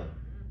together.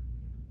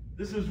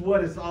 This is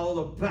what it's all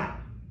about.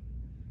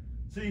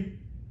 See,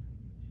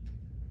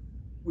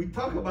 we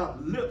talk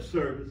about lip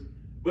service,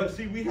 but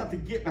see, we have to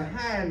get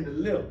behind the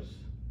lips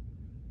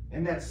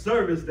and that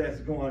service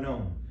that's going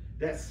on.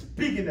 That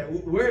speaking,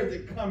 where is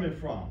it coming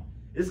from?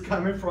 It's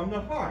coming from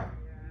the heart.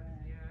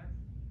 Yes, yes.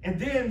 And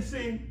then,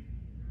 see,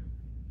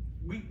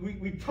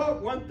 we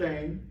talk one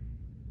thing,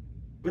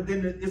 but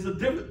then it's a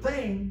different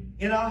thing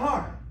in our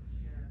heart.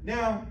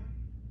 Now,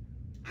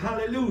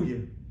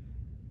 hallelujah.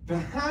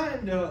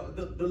 Behind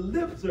the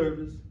lip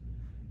service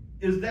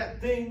is that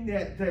thing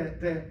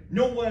that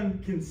no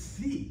one can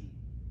see.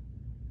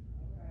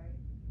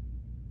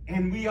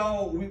 And we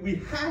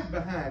hide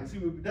behind. See,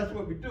 that's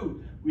what we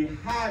do. We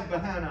hide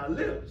behind our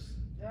lips.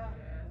 Yeah.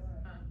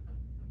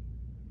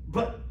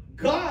 But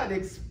God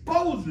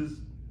exposes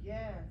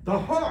the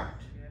heart.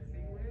 Yes,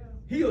 he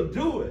will. He'll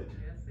do it.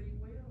 Yes, he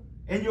will.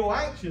 And your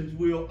actions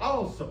will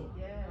also.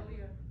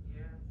 Hallelujah.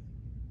 Yes.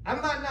 I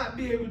might not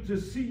be able to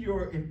see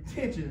your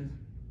intentions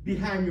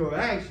behind your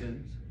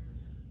actions.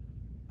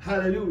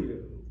 Hallelujah.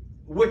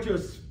 What you're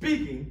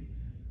speaking,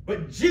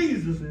 but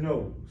Jesus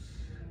knows.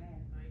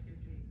 Thank you,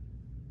 Jesus.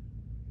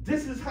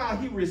 This is how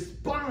he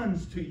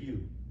responds to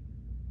you.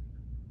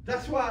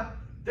 That's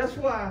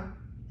why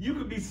you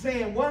could be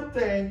saying one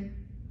thing,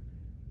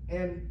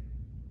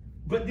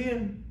 but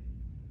then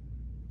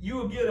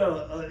you'll get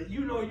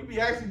you'll be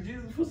asking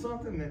Jesus for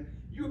something, and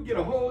you'll get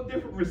a whole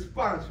different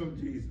response from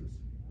Jesus.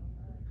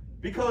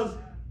 Because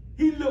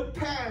he looked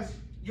past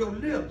your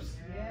lips,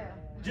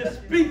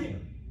 just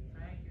speaking.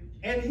 Thank you, Jesus.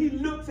 And he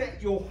looks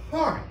at your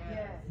heart,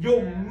 Yes.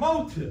 your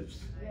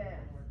motives, Yes.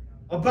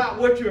 about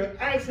what you're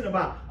asking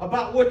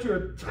about what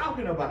you're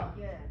talking about.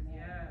 Yes.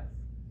 Yes.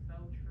 So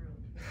true.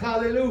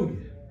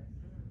 Hallelujah.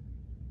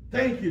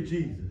 Thank you,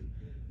 Jesus.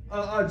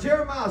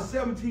 Jeremiah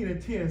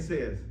 17:10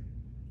 says,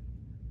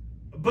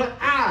 but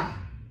I,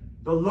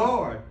 the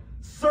Lord,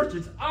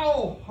 searches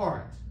all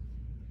hearts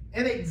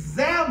and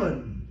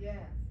examine. Yes.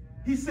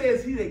 He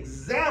says he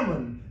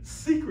examined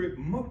secret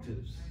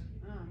motives.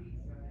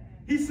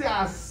 He said,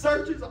 I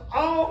searches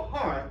all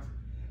hearts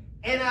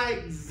and I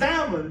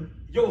examine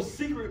your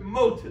secret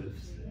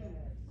motives.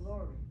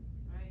 Glory.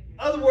 Thank you. In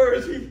other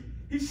words,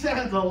 he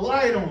shines a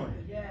light on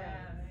it. Yes.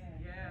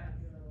 Yes.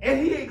 And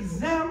he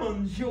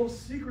examines your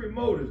secret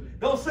motives.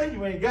 Don't say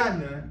you ain't got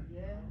none.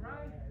 Yes.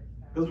 Right.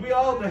 Because we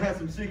all done have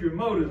some secret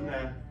motives now.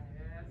 Yes.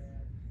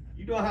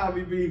 You know how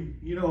we be,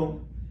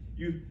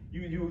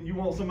 you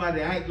want somebody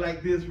to act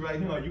like this, right?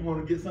 You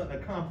want to get something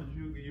accomplished,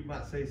 you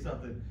might say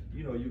something,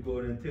 you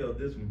go there and tell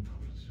this one.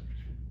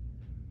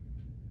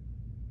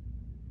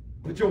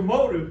 But your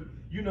motive,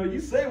 you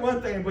say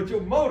one thing, but your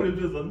motive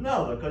is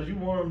another, because you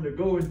want them to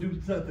go and do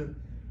something,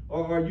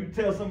 or you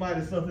tell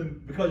somebody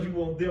something because you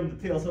want them to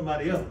tell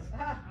somebody else.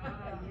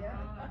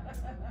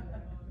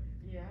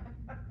 Yeah.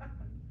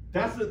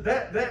 That's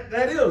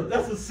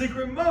a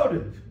secret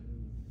motive.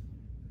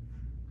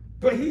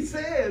 But he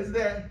says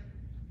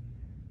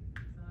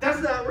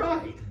that's not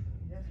right.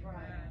 That's right.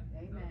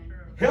 Amen.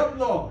 Help,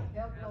 Lord.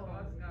 Help,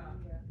 Lord.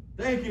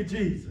 Thank you,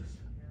 Jesus.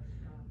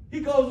 He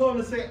goes on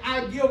to say,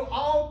 I give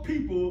all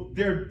people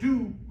their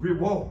due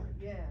reward.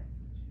 Yeah.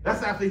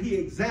 That's after he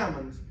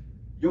examines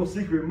your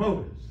secret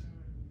motives,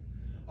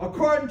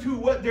 according to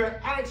what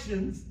their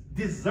actions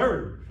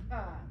deserve.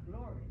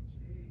 Glory.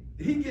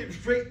 He gets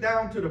straight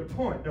down to the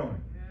point, don't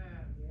he?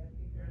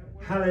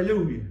 Yeah.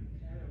 Hallelujah.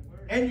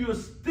 And you're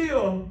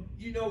still,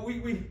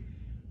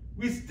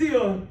 we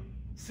still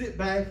sit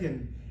back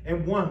and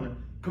wonder,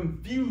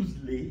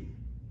 confusedly.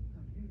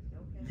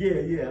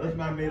 Okay. Yeah, that's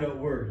my made up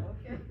word.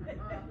 Okay.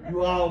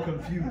 You all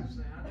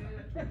confused.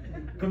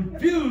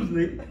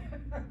 Confusedly,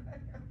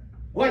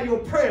 why your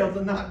prayers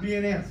are not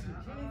being answered.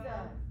 Jesus.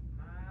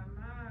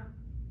 My.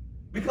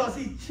 Because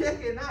he's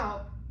checking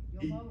out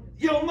Your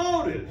motives. your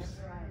motives.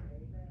 That's right.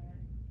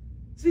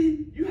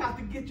 See, you have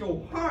to get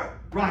your heart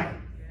right.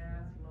 Yes,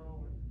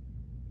 Lord.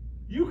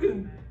 You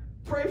can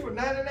pray for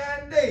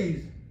 99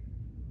 days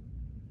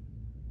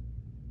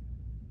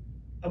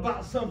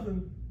about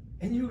something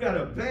and you got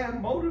a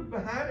bad motive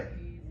behind it.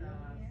 Jesus.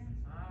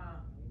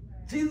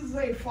 Jesus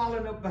ain't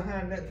following up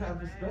behind that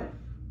type of stuff.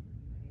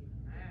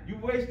 You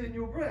wasting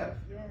your breath.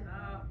 Yes.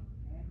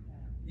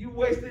 You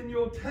wasting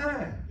your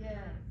time. Yes.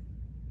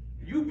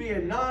 You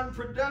being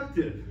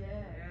non-productive,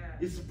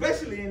 Yes.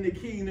 especially in the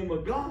kingdom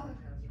of God.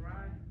 That's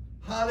right.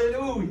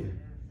 Hallelujah.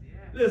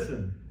 Yes.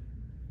 Listen.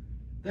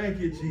 Thank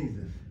you,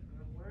 Jesus.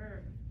 Good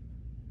word.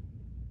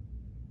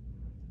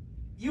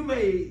 You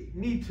may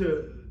need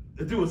to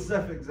do a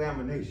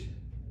self-examination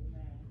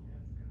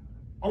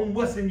on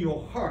what's in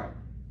your heart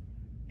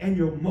and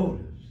your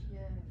motives.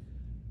 Yes.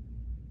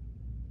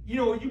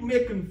 You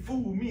may can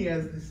fool me,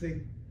 as they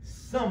say,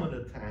 some of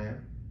the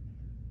time,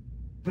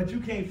 but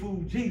you can't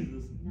fool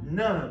Jesus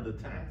none of the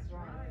time. That's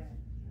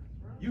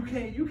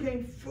right. You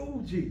can't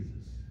fool Jesus.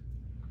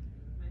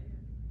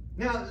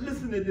 Now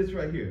listen to this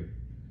right here.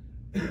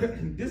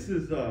 This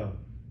is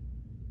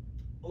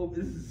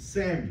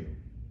Samuel.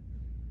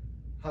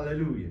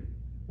 Hallelujah.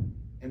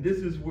 And this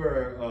is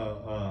where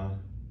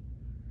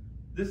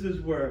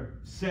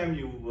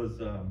Samuel was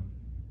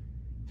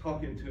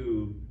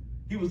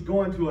he was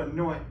going to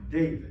anoint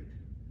David.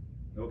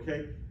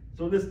 Okay?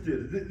 So this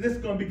is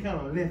going to be kind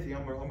of lengthy.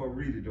 I'm going to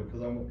read it though,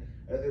 because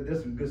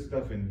there's some good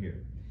stuff in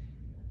here.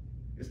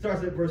 It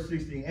starts at verse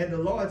 16. And the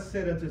Lord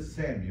said unto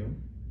Samuel,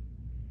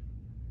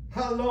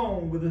 how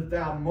long wilt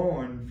thou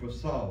mourn for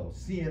Saul,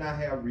 seeing I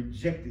have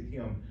rejected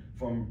him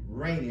from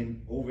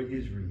reigning over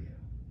Israel?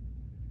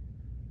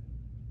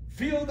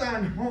 Fill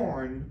thine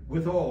horn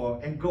with oil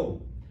and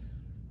go.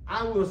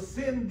 I will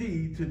send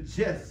thee to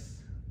Jesse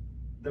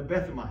the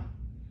Bethlehemite,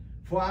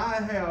 for I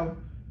have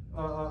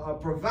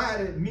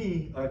provided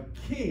me a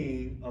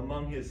king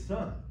among his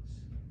sons.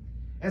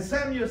 And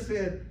Samuel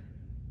said,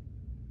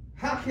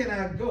 how can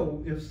I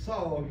go? If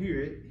Saul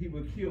hear it, he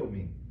will kill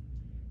me.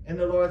 And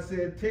the Lord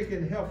said, take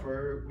an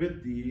heifer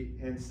with thee,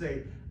 and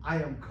say,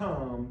 I am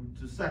come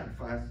to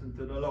sacrifice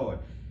unto the Lord.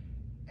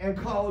 And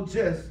call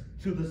Jesse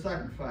to the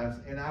sacrifice,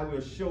 and I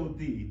will show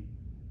thee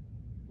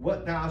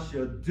what thou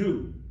shalt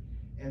do.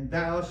 And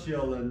thou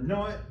shalt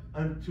anoint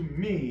unto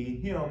me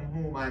him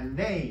whom I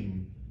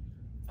name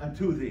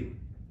unto thee.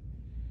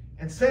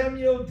 And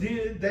Samuel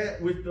did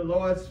that which the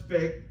Lord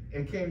spake,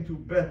 and came to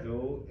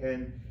Bethel,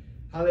 and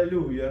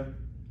hallelujah,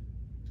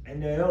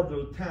 and the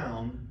elder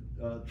town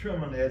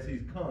trembled as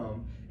he's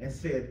come, and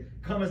said,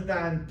 comest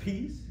thou in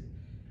peace?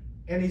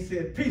 And he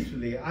said,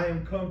 peacefully, I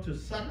am come to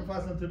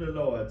sacrifice unto the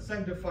Lord.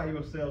 Sanctify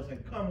yourselves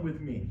and come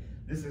with me.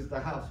 This is the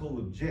household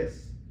of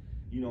Jesse,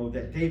 you know,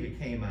 that David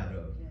came out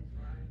of.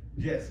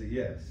 Jesse,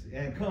 yes.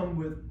 And come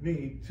with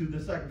me to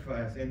the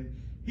sacrifice. And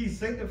he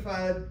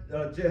sanctified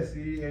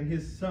Jesse and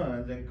his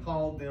sons and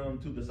called them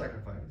to the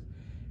sacrifice.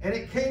 And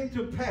it came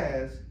to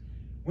pass,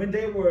 when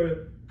they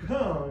were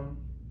come,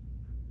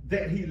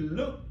 that he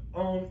looked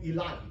on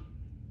Eli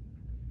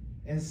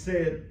and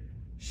said,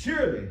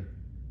 surely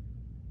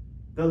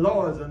the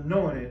Lord's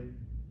anointed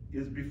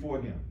is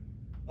before him.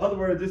 In other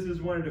words, this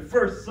is one of the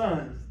first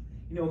sons,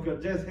 you know,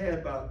 because Jesse had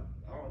about,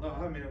 I don't know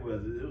how many it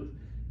was.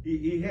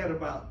 He had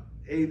about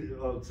 7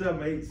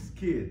 or 8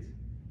 kids,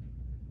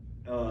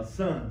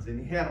 sons,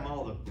 and he had them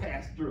all to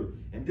pass through.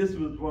 And this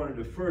was one of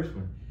the first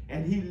ones.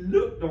 And he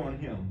looked on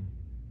him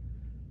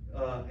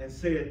and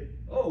said,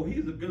 oh,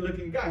 he's a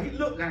good-looking guy. He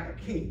looked like a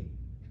king.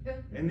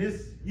 And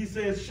this, he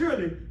says,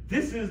 surely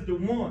this is the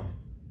one.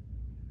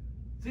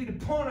 See, the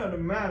point of the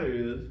matter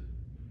is,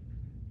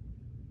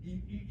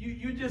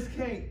 you just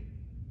can't,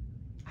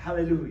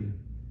 hallelujah.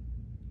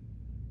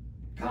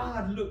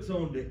 God looks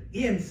on the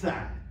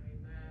inside.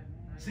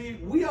 Amen. See,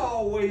 we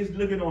always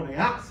looking on the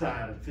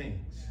outside of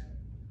things.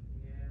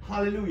 Yeah.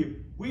 Hallelujah.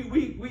 We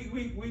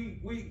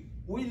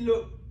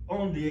look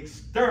on the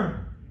external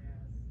Yes.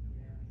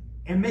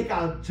 and make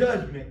our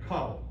judgment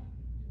call.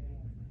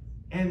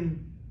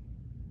 And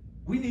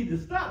we need to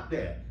stop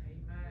that.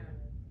 Amen.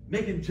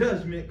 Making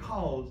judgment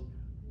calls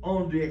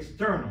on the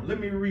external. Let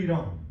me read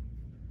on.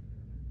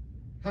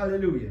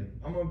 Hallelujah.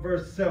 I'm on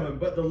verse 7.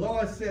 But the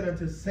Lord said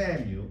unto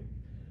Samuel,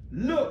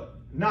 look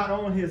not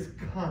on his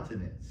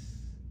countenance.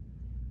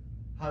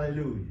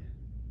 Hallelujah.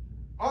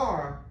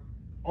 Or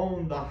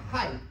on the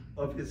height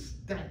of his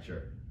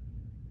stature,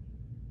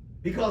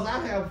 because I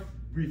have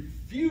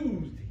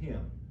refused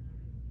him.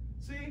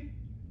 See?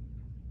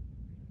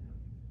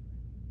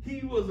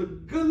 He was a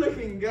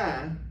good-looking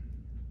guy.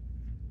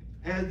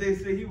 As they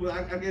say, he was,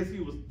 I guess he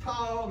was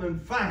tall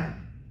and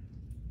fine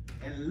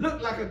and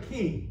looked like a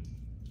king.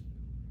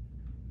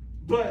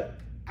 But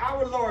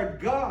our Lord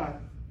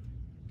God,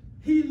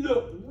 he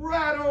looked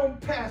right on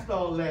past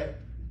all that,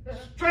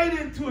 straight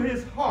into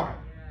his heart.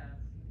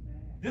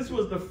 Yes. This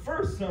was the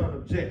first son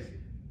of Jesse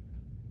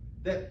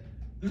that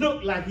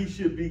looked like he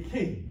should be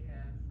king. Yes.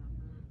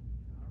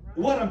 All right.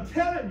 What I'm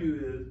telling you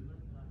is,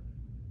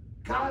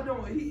 God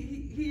don't,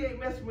 he ain't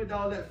messing with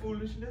all that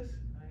foolishness.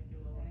 Thank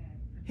you, Lord.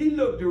 He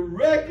looked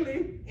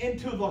directly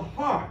into the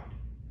heart.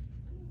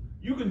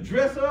 You can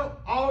dress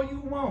up all you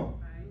want.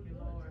 Thank you,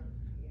 Lord.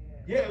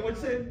 Yeah, what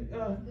said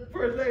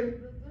First Lady?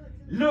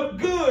 Look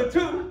good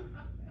too.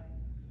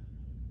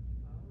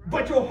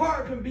 But your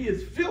heart can be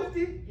as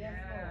filthy Yes.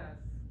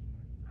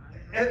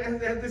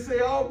 as they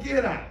say, oh,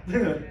 get out.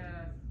 Yes. All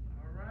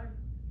right.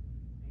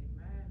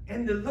 Amen.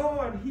 And the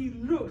Lord, he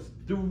looks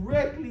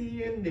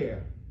directly in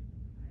there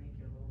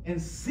Thank you, Lord.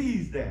 and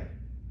sees that.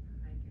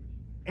 Thank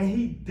you. And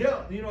he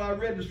dealt, you know, I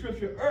read the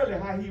scripture earlier,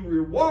 how he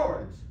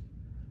rewards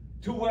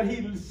to what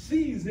he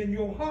sees in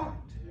your heart.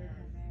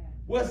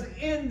 What's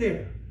in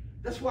there.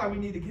 That's why we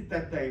need to get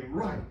that thing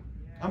right.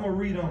 I'm going to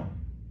read on.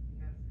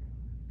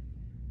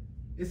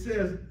 It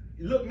says,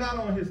 look not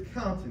on his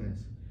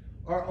countenance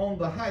or on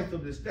the height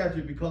of his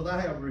stature, because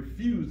I have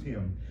refused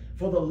him.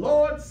 For the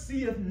Lord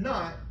seeth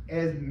not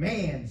as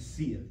man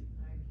seeth.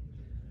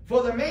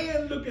 For the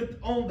man looketh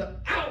on the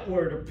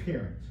outward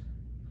appearance,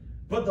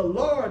 but the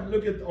Lord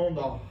looketh on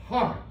the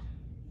heart.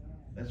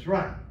 That's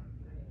right.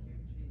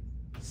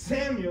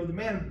 Samuel, the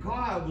man of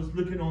God, was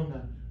looking on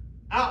the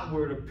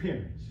outward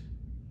appearance.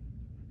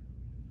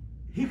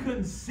 He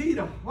couldn't see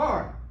the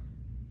heart.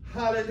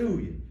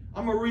 Hallelujah.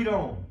 I'm going to read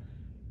on.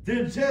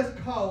 Then Jesse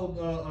called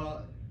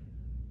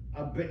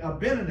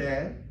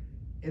Abinadab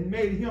and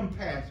made him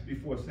pass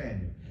before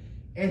Samuel.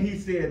 And he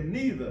said,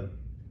 neither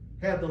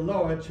had the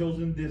Lord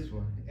chosen this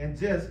one. And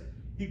Jesse,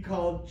 he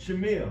called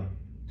Shemiel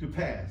to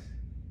pass.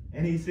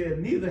 And he said,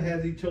 neither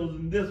has he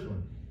chosen this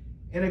one.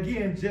 And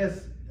again,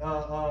 Jesse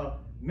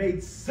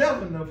made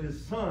 7 of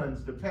his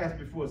sons to pass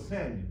before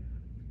Samuel.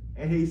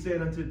 And he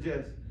said unto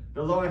Jesse,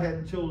 the Lord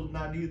hadn't chosen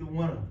not either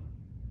one of them.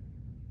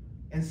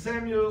 And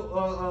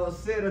Samuel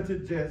said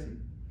unto Jesse,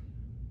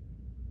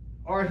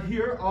 are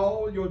here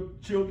all your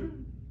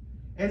children?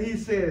 And he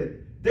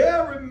said,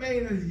 there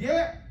remaineth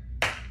yet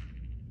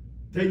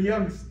the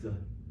youngster.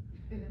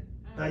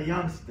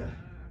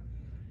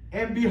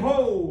 And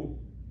behold,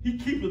 he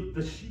keepeth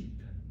the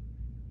sheep.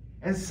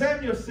 And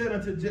Samuel said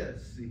unto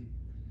Jesse,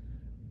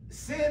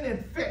 send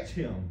and fetch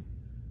him,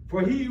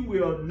 for he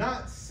will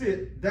not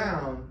sit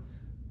down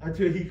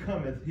until he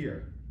cometh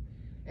here.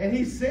 And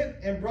he sent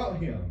and brought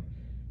him.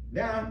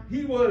 Now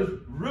he was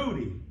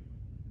ruddy.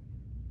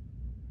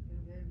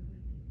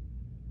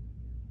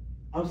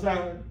 I'm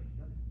sorry.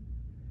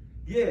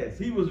 Yes,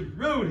 he was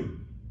ruddy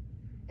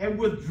and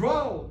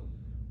withdrawal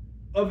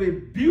of a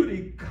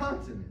beauty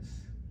countenance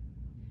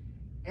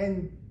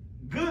and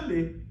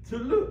goodly to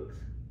looks.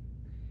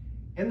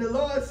 And the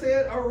Lord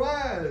said,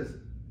 arise,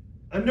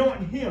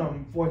 anoint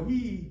him, for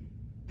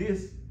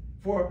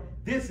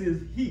this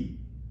is he.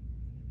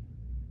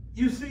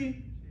 You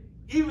see,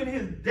 even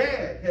his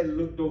dad had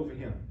looked over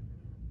him.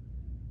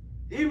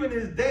 Even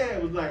his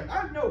dad was like,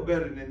 I know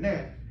better than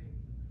that.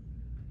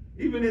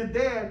 Even his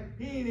dad,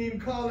 he ain't even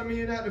calling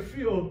me in out the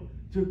field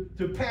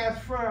to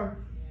pass from.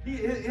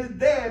 His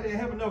dad didn't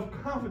have enough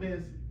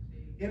confidence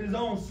in his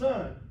own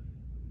son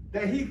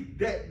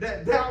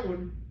that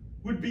one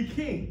would be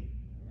king.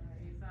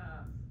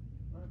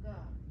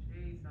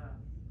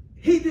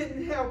 He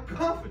didn't have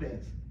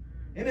confidence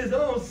in his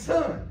own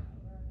son.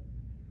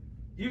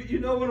 You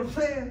know what I'm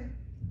saying?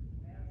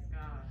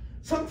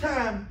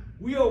 Sometimes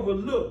we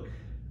overlook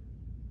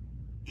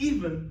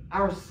even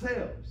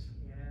ourselves.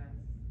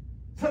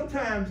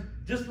 Sometimes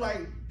just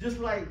like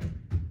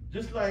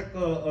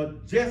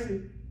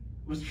Jesse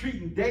was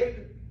treating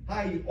David,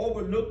 how he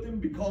overlooked him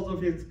because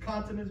of his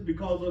countenance,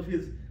 because of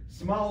his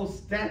small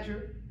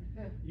stature,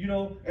 you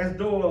know, as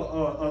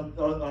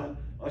though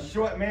a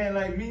short man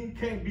like me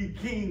can't be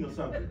king or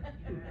something.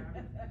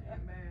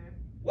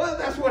 Well,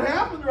 that's what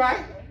happened,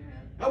 right?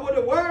 That's what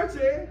the word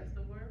said.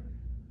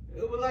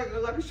 It was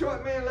like a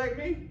short man like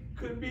me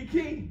couldn't be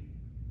king.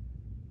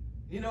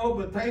 You know,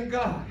 but thank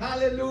God.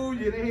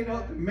 Hallelujah. It ain't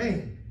up to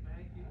man.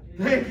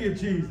 Thank you,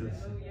 Jesus.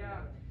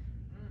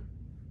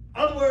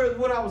 Other words,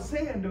 what I was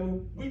saying,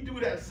 though, we do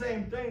that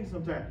same thing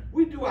sometimes.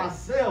 We do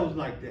ourselves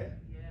like that.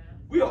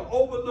 We'll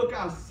overlook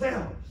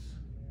ourselves.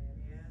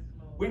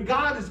 When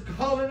God is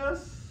calling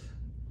us,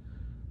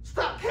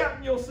 stop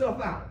counting yourself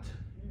out.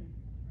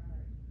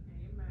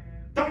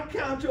 Don't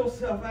count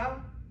yourself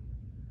out.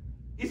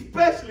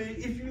 Especially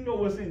if you know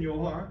what's in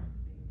your heart.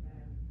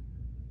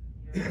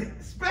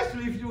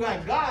 Especially if you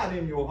got God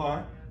in your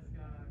heart.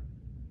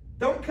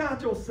 Don't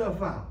count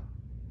yourself out.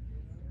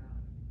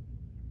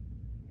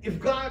 If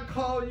God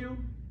called you,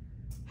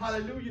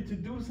 hallelujah, to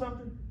do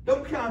something,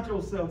 don't count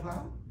yourself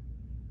out.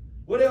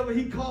 Whatever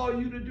he called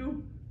you to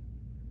do,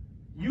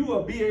 you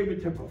will be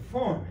able to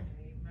perform it.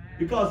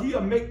 Because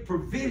he'll make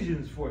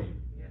provisions for you.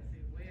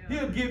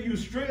 He'll give you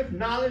strength,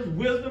 knowledge,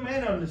 wisdom,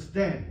 and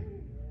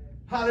understanding.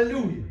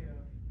 Hallelujah.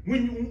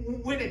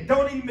 When it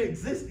don't even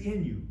exist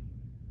in you.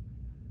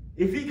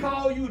 If he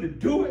called you to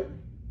do it,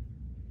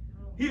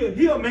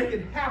 he'll make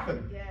it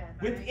happen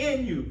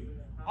within you.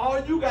 All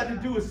you got to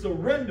do is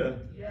surrender,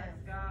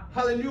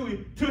 hallelujah,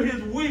 to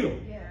his will.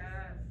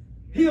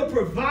 He'll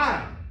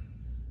provide.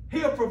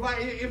 He'll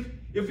provide.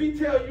 If he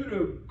tell you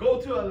to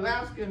go to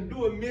Alaska and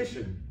do a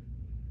mission,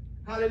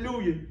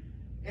 hallelujah,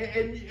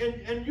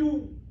 and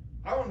you,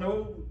 I don't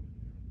know,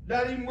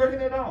 not even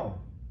working at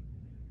all.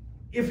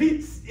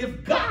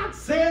 If God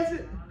says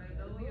it,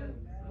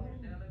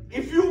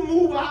 if you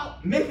move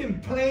out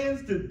making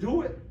plans to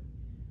do it,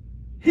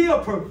 he'll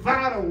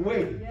provide a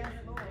way.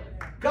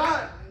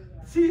 God,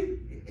 see,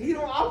 he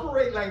don't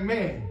operate like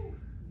man.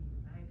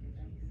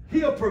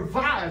 He'll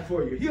provide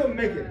for you. He'll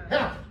make it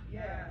happen.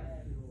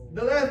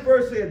 The last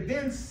verse said,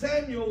 then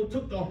Samuel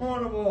took the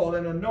horn of oil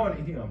and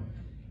anointed him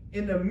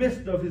in the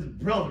midst of his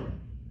brethren.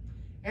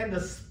 And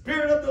the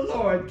Spirit of the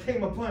Lord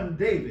came upon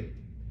David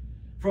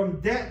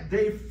from that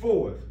day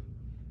forth.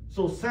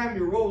 So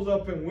Samuel rose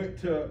up and went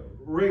to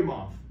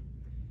Ramoth.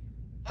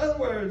 In other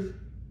words,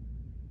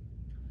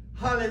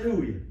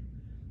 hallelujah.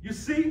 You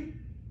see,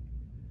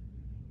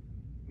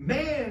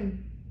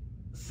 man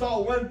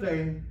saw one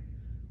thing,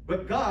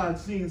 but God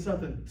seen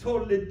something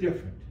totally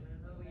different.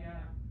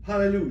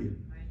 Hallelujah.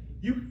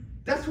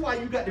 That's why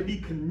you got to be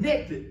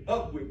connected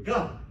up with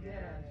God.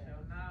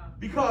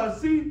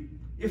 Because see,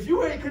 if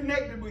you ain't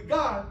connected with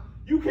God,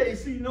 you can't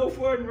see no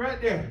further than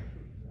right there.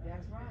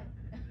 That's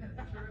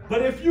right.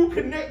 But if you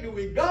connected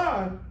with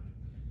God,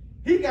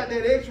 he got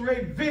that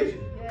X-ray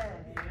vision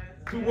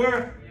to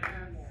where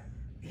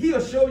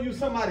he'll show you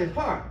somebody's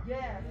heart.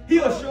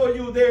 He'll show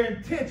you their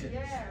intentions.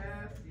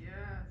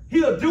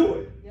 He'll do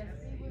it.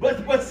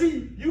 But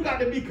see, you got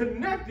to be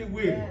connected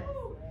with it.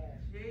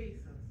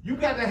 You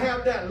got to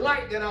have that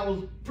light that I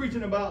was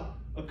preaching about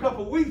a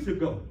couple weeks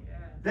ago.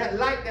 That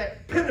light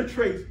that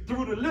penetrates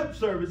through the lip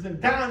service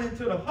and down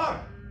into the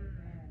heart.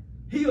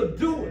 He'll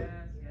do it.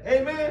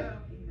 Amen?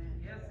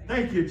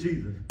 Thank you,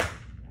 Jesus.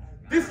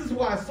 This is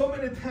why so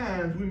many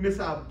times we miss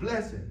our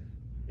blessings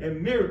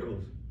and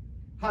miracles.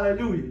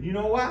 Hallelujah. You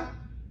know why?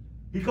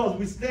 Because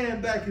we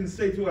stand back and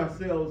say to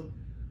ourselves,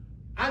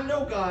 I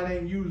know God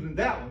ain't using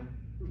that one.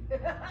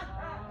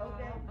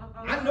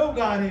 I know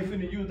God ain't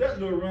finna use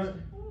that little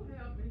run.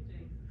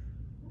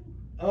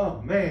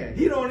 Oh, man.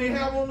 He don't even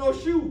have on no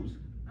shoes.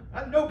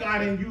 I know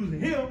God ain't using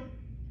him.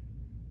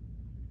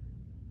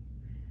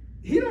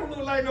 He don't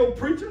look like no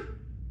preacher.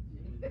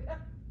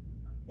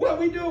 What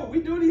we do?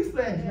 We do these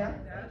things, Yeah. huh?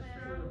 That's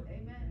true.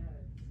 Amen.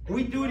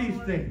 We do these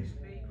things.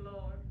 Speak,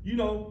 Lord. You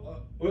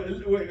know, wait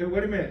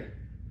a minute.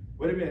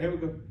 Wait a minute. Here we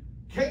go.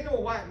 Can't no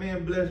white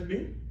man bless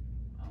me.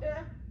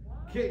 Yeah.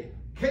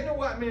 Can't no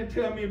white man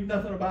tell me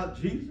nothing about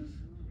Jesus.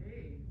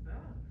 Jesus.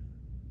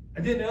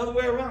 And then the other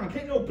way around.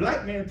 Can't no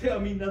black man tell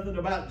me nothing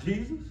about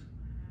Jesus.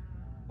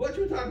 What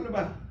you talking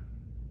about?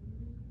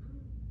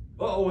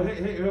 Uh-oh, hey,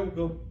 here we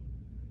go.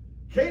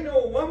 Can't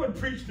no woman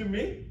preach to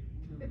me.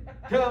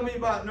 Tell me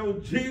about no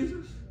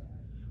Jesus.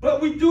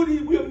 But we do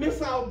these, we'll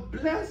miss our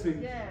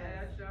blessings. Yeah.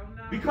 Yes, y'all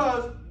know.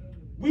 Because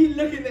we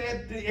looking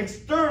at the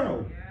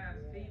external. Yes,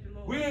 teach the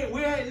Lord.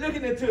 We ain't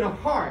looking into the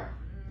heart.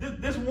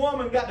 This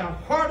woman got the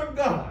heart of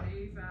God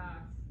Jesus.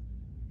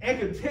 and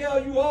can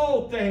tell you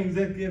all things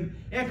and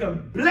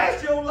can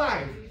bless your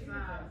life. Jesus.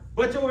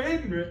 But your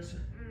ignorance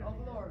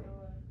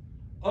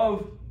Oh,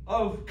 glory.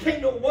 of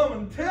can't no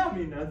woman tell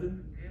me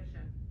nothing.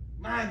 Listen.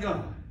 My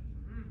God.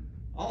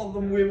 All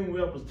them women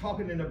we was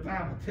talking in the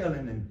Bible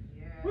telling them,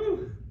 Yes.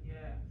 whew,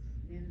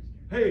 Yes.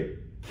 hey,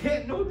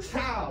 can't no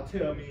child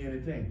tell me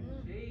anything.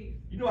 Jesus.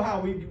 You know how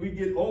we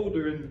get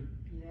older and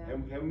Yeah.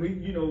 and we,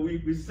 you know,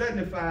 we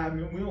 75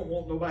 and we don't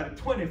want nobody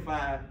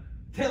 25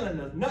 telling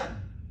us nothing.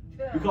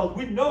 Because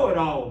we know it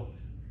all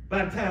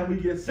by the time we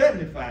get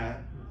 75.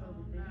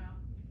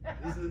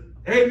 This is,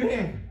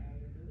 amen.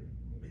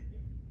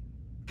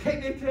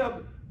 Can't they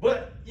tell?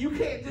 But you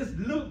can't just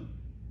look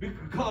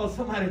because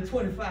somebody's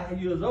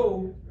 25 years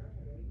old.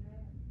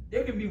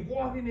 They can be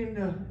walking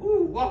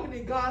walking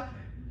in God,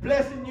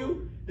 blessing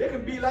you. They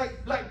can be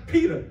like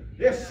Peter.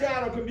 Their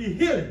shadow can be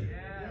healing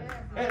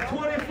Yes. at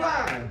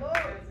 25. Glory.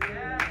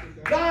 Yes.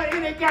 God,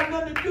 it ain't got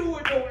nothing to do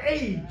with no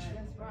age.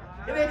 That's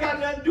right. It ain't got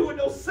nothing to do with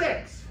no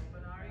sex.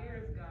 Open our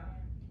ears, God.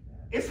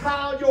 It's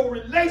how your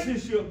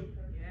relationship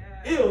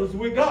Yes. is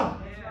with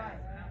God That's right.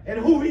 and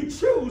who he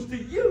chooses to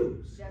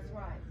use. That's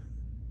right.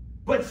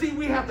 But see,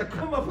 we have to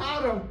come up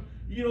out of,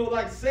 you know,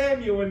 like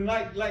Samuel and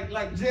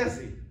like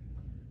Jesse.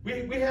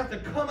 We have to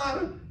come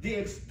out of the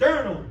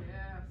external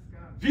Yes,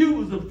 God.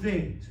 views of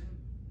things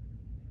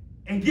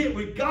and get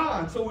with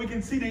God so we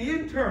can see the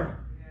internal,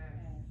 Yes.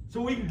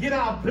 so we can get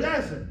our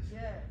blessings,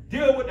 Yes.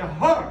 deal with the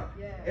heart.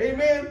 Yes.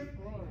 Amen.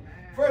 Glory.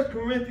 1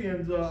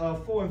 Corinthians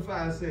 4 and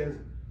 5 says,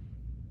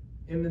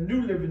 in the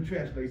New Living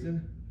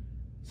Translation,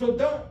 so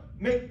don't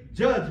make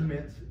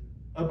judgments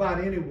about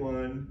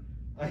anyone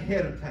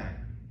ahead of time.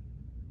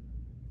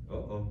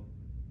 Uh-oh.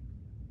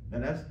 Now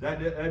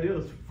that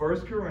is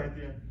 1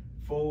 Corinthians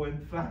 4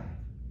 and 5.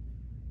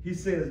 He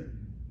says,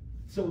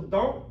 so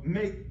don't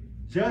make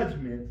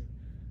judgments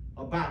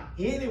about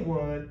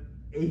anyone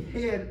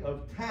ahead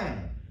of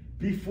time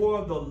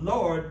before the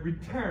Lord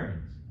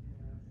returns.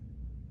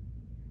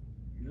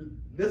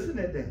 Listen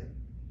at that.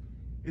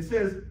 It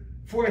says,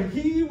 for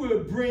he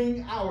will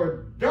bring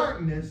our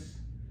darkest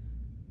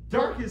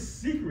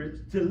secrets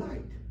to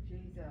light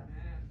Jesus.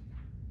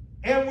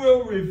 and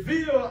will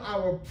reveal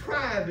our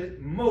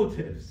private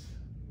motives.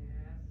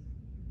 Yes.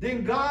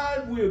 Then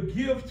God will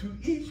give to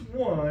each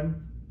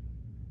one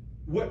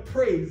what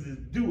praise is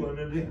due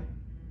unto them.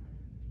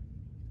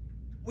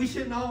 We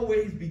shouldn't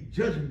always be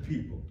judging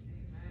people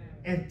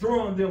Amen. and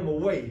throwing them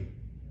away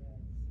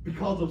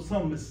because of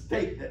some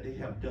mistake that they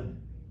have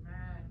done.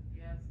 Amen.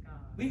 Yes,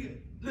 God.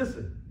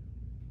 Listen,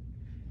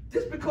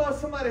 just because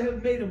somebody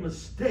has made a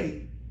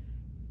mistake,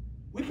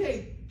 we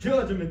can't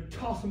judge them and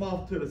toss them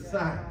off to the That's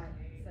side. right.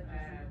 Such as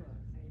Amen.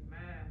 he was.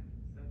 Amen.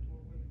 That's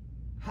what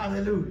we.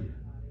 Hallelujah.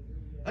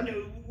 I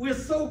mean, we're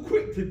so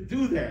quick to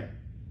do that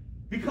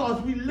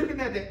because we're looking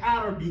at the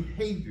outer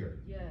behavior.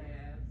 Yes.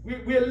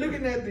 Yes. We're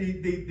looking at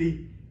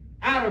the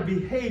outer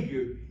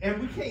behavior, and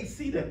we can't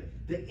see the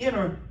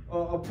inner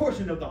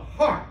portion of the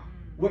heart,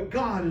 what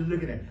God is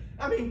looking at.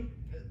 I mean,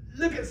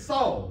 look at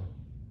Saul.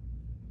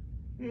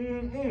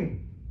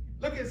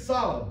 Look at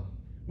Saul,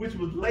 which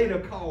was later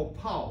called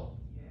Paul.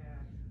 Yes.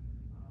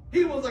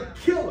 He was a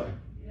killer,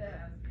 Yes.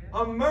 Yes.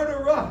 a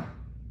murderer.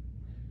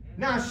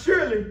 Now,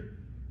 surely,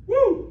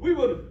 we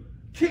would have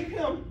kicked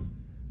him.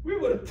 We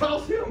would have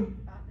tossed him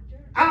Out the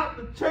church. out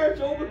the church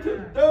over to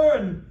the door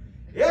and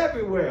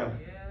everywhere.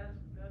 Yes.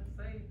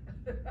 Good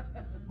faith.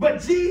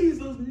 But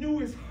Jesus knew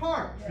his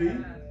heart, see? Yes.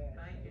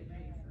 Thank you,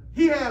 Jesus.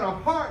 He had a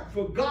heart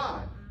for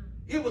God.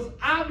 It was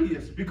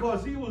obvious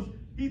because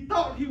he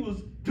thought he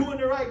was doing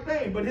the right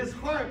thing, but his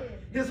heart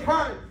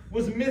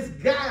was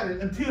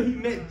misguided until he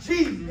met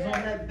Jesus on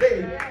that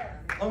day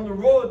on the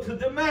road to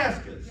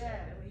Damascus. Yes.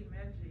 Till he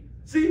met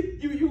Jesus.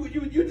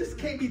 See, you just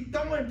can't be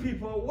throwing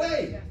people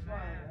away. That's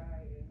right.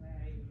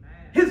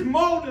 Amen. His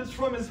motives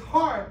from his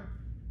heart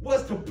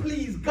was to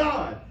please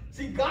God.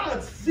 See,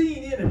 God's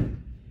seen in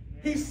him.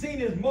 He's seen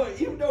his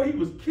motive, even though he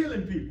was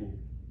killing people.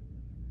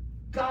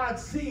 God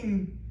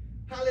seen,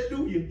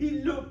 hallelujah,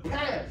 he looked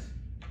past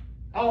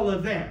all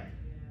of that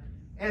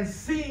and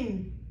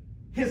seen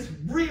his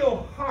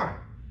real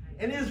heart.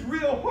 And his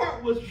real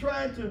heart was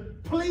trying to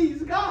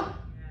please God.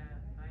 Yeah.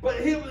 Thank But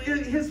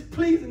his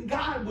pleasing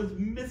God was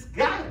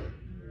misguided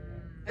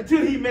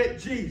until he met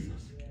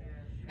Jesus.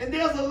 And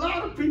there's a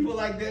lot of people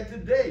like that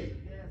today.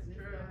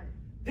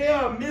 They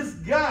are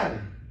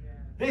misguided.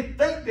 They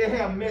think they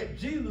have met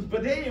Jesus,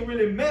 but they ain't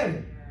really met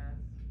him.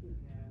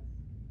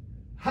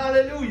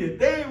 Hallelujah.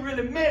 They ain't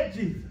really met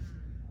Jesus.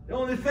 The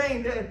only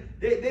thing that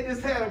they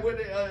just had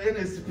an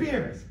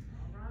experience.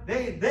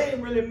 They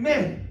ain't really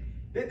met him.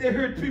 They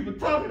heard people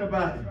talking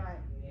about him.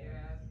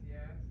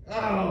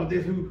 Oh,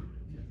 this who?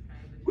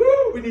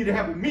 Woo, we need to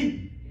have a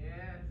meeting.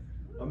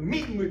 A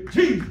meeting with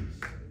Jesus.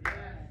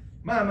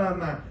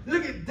 My.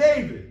 Look at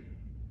David,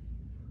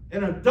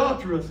 an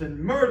adulteress and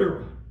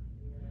murderer.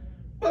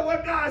 But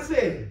what God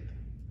said,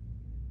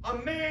 a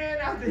man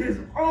after his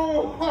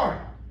own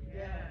heart.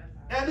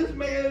 Now this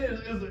man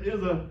is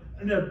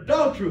an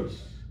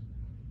adulteress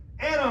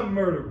and a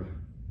murderer.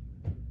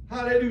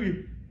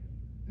 Hallelujah.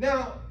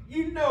 Now,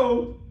 you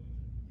know,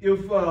 if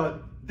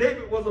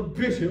David was a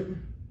bishop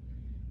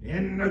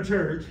in the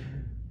church,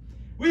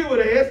 we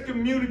would have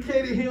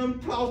excommunicated him,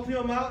 tossed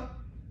him out,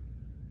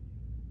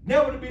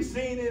 never to be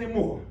seen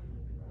anymore.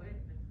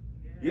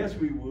 Yes,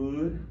 we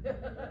would.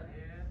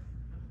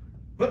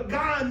 But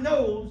God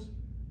knows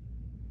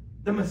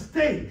the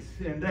mistakes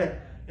and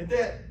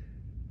that,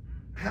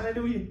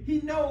 hallelujah,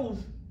 he knows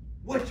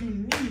what you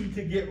need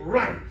to get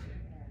right.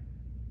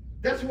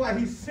 That's why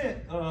he sent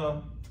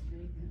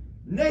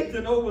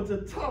Nathan over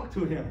to talk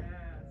to him.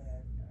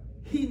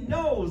 He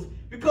knows,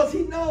 because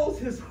he knows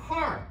his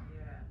heart.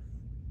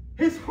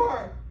 His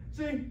heart,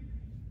 see,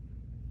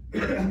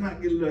 I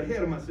might get a little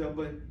ahead of myself,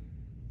 but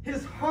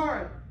his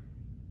heart,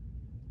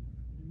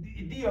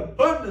 the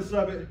abundance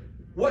of it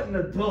wasn't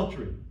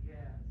adultery.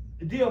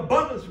 The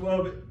abundance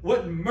of it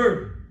wasn't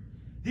murder.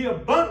 The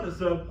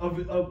abundance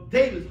of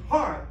David's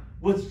heart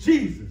was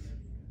Jesus.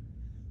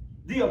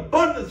 The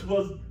abundance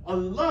was a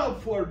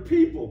love for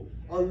people,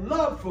 a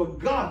love for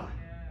God.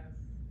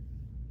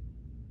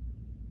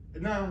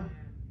 Now,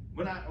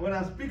 when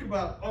I speak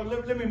about,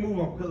 let me move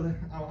on, because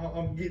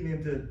I'm getting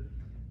into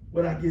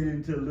what I get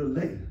into a little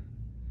later.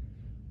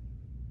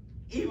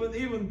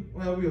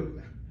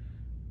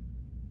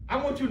 I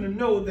want you to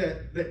know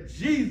that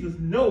Jesus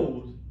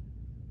knows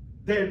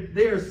that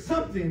there's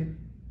something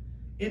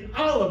in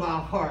all of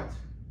our hearts,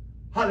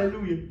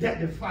 hallelujah, that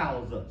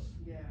defiles us.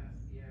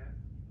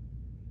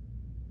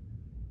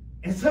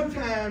 And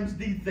sometimes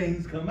these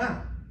things come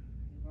out.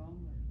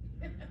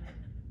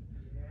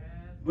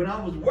 When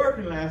I was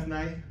working last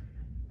night,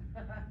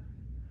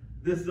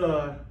 this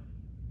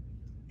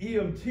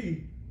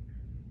EMT,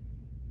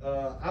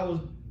 I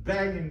was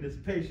bagging this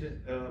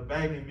patient,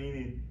 bagging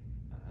meaning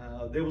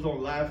they was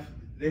on life,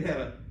 they had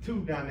a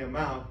tube down their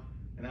mouth,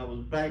 and I was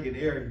bagging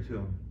air into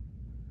them,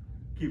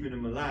 keeping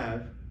them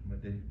alive,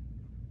 but they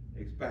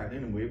expired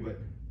anyway. But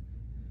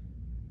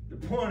the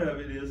point of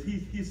it is,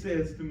 he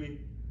says to me,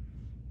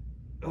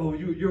 "Oh,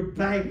 you're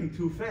bagging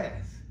too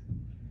fast,"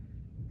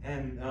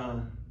 and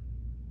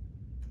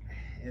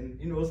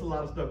you know, it's a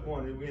lot of stuff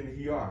going on. We're in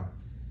the ER,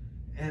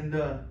 and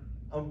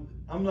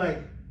I'm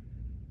like,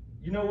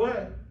 you know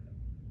what?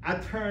 I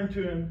turned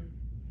to him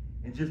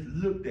and just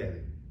looked at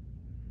him.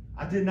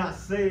 I did not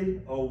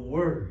say a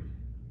word.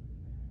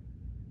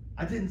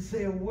 I didn't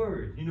say a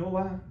word. You know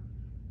why?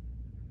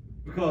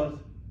 Because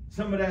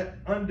some of that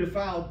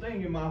undefiled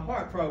thing in my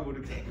heart probably would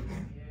have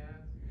came.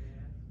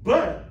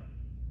 But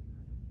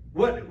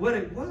what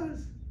it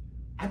was,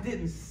 I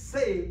didn't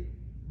say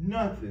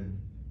nothing.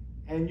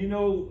 And you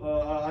know,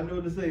 I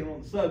know this ain't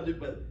on the subject,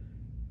 but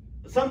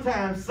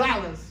sometimes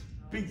silence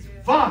speaks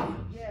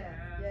volumes.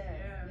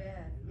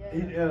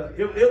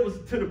 It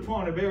was to the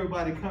point of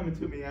everybody coming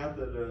to me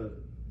after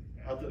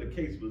the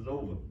case was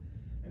over,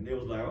 and they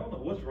was like, "I don't know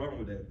what's wrong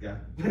with that guy."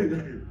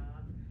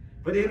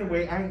 But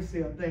anyway, I didn't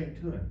say a thing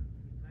to him.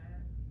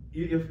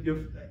 If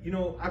you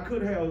know, I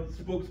could have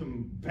spoke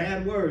some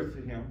bad words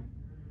to him,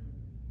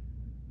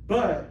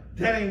 but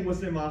that ain't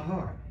what's in my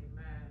heart.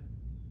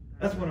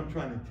 That's what I'm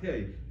trying to tell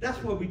you.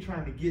 That's what we're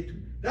trying to get to.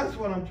 That's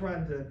what I'm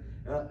trying to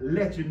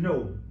let you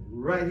know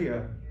right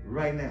here,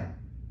 right now.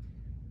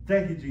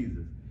 Thank you,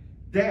 Jesus.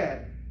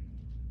 Dad,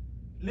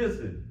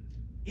 listen,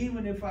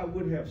 even if I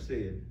would have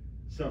said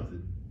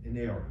something in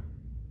error,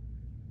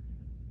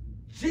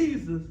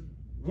 Jesus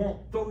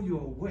won't throw you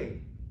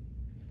away.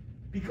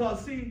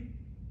 Because, see,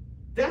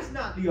 that's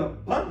not the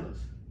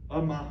abundance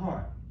of my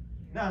heart.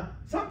 Now,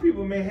 some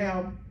people may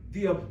have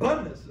the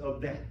abundance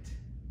of that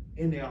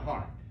in their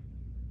heart.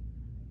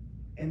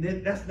 And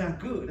that's not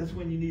good. That's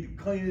when you need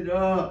to clean it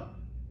up.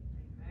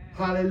 Amen.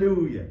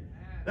 Hallelujah.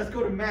 Amen. Let's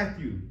go to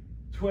Matthew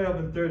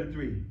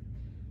 12:33.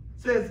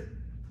 It says,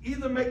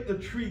 either make the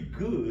tree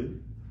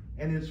good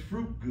and its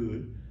fruit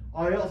good,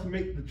 or else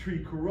make the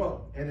tree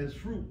corrupt and its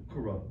fruit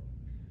corrupt.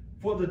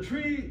 For the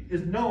tree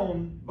is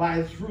known by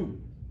its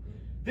fruit.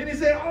 Then he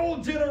said,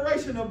 "O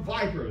generation of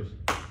vipers,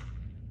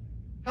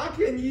 how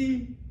can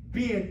ye,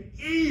 being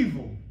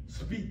evil,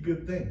 speak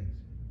good things?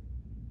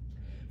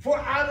 For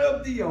out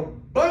of the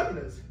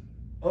abundance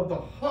of the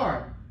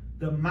heart,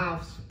 the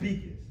mouth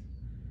speaketh."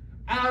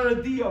 Out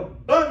of the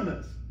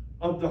abundance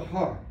of the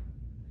heart.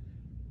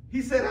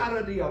 He said, out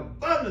of the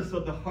abundance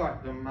of the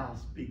heart, the mouth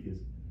speaketh.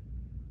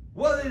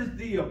 What is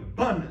the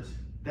abundance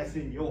that's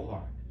in your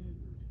heart?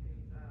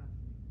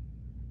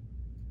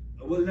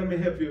 Well, let me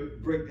help you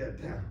break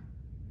that down.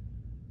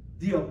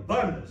 The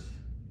abundance.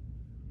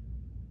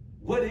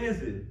 What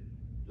is it?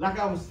 Like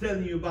I was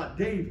telling you about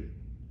David.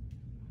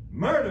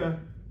 Murder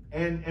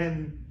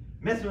and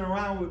messing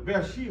around with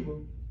Bathsheba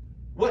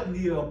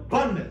wasn't the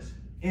abundance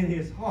in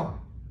his heart.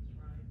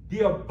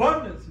 The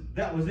abundance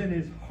that was in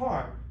his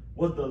heart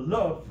was the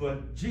love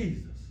for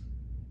Jesus.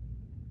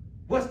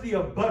 What's the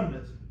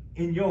abundance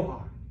in your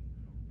heart?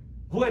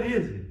 What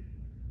is it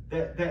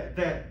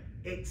that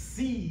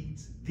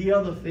exceeds the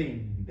other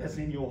thing that's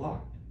in your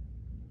heart?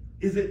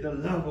 Is it the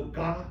love of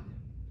God?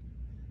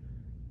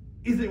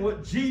 Is it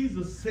what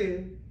Jesus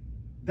said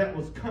that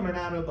was coming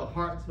out of the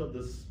hearts of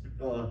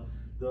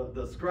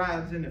the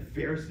scribes and the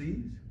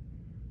Pharisees?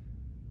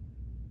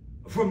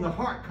 From the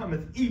heart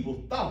cometh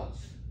evil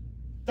thoughts,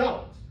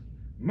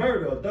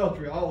 murder,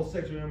 adultery, all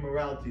sexual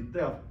immorality,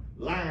 theft,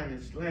 lying,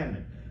 and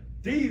slander.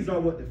 These are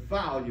what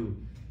defile you.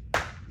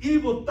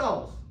 Evil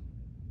thoughts.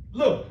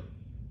 Look,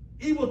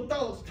 evil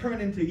thoughts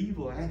turn into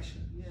evil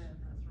actions. Yeah,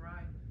 that's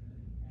right.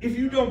 If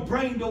you don't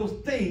bring those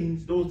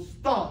things, those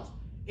thoughts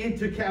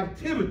into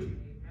captivity,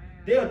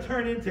 they'll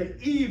turn into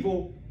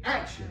evil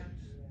actions.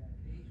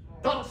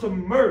 Thoughts of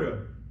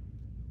murder,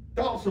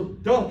 thoughts of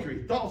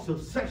adultery, thoughts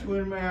of sexual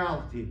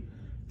immorality,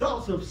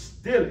 thoughts of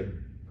stealing,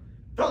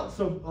 thoughts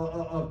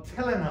of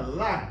telling a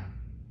lie,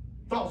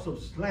 thoughts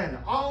of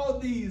slander. All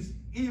these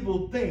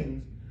evil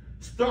things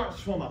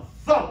starts from a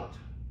thought.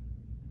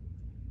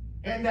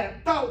 And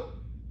that thought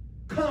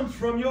comes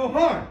from your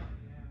heart.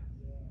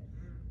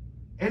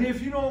 And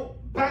if you don't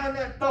bind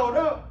that thought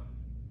up,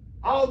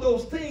 all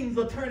those things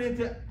will turn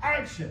into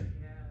action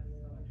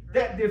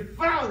that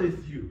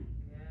defileth you.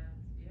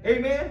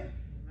 Amen?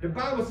 The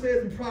Bible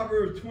says in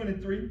Proverbs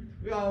 23,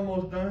 we're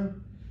almost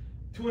done,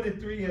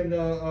 23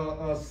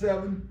 and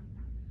 7.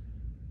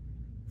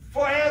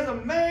 For as a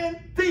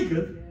man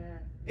thinketh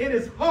in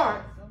his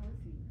heart,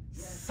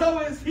 so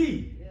is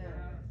he.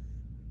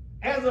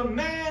 As a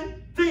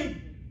man think,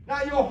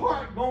 now your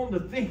heart going to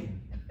think.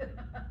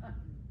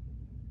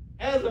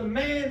 As a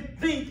man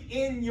think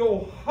in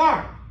your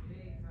heart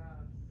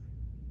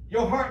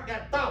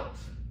got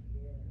thoughts.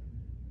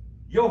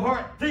 Your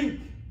heart think.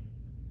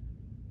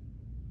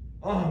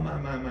 Oh,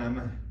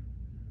 my.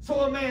 So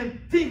a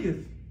man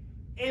thinketh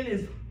in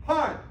his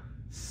heart,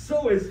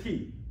 so is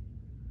he.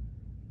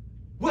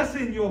 What's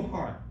in your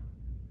heart?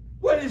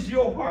 What is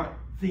your heart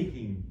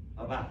thinking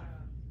about?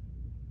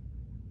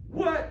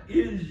 What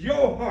is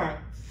your heart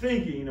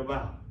thinking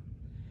about?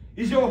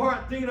 Is your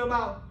heart thinking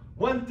about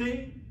one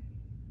thing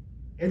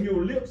and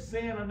your lips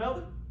saying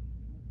another?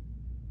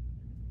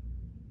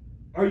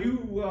 Are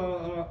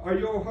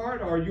your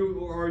heart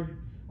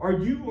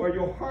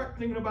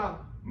thinking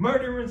about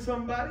murdering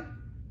somebody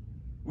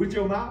with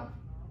your mouth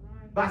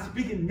by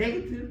speaking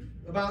negative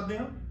about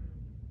them?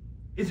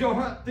 Is your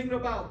heart thinking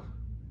about,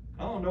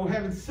 I don't know,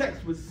 having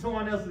sex with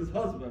someone else's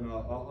husband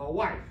or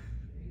wife?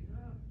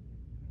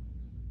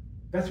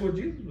 That's what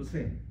Jesus was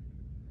saying.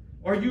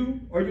 Are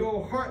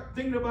your heart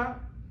thinking about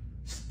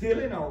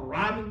stealing or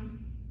robbing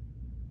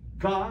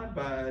God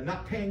by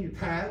not paying your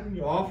tithes and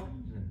your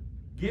offerings and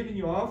giving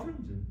your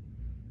offerings and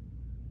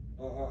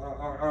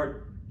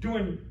or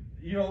doing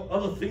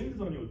other things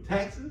on your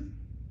taxes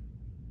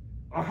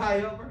or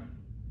however?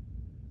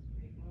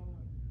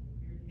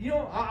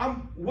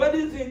 What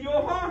is in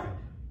your heart?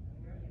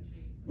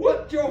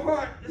 What your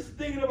heart is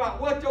thinking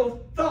about, what your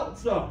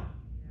thoughts are.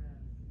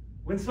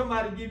 When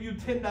somebody give you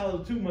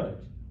 $10 too much,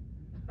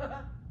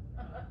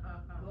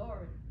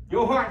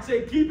 your heart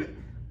say keep it.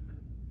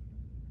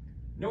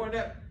 Knowing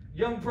that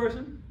young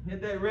person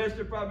at that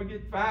register probably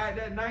get fired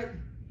that night.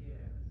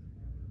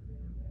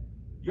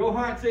 Your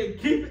heart say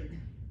keep it.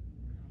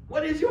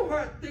 What is your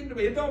heart thinking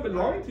about? It don't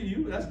belong to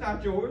you. That's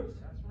not yours.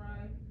 That's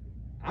right.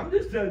 I'm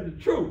just telling the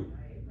truth.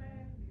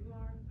 Amen. You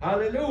are.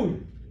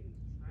 Hallelujah.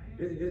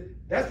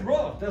 That's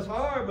rough. That's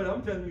hard, but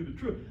I'm telling you the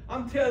truth.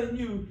 I'm telling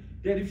you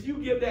that if you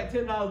give that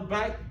 $10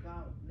 back,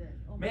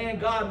 man,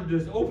 God will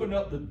just open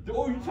up the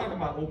door. You talking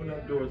about opening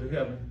up doors of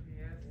heaven.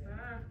 Yes,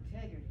 sir.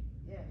 Integrity.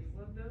 Yes. He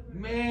will do it.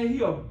 Man,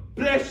 he'll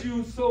bless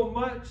you so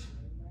much.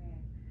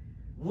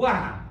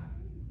 Wow.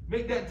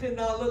 Make that $10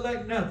 look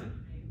like nothing.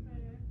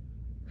 Amen.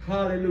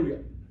 Hallelujah.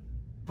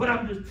 But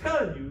I'm just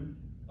telling you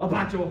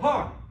about your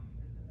heart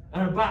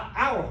and about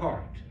our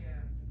heart.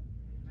 Yeah.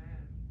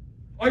 Amen.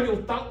 Are your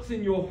thoughts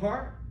in your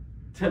heart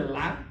to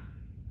lie?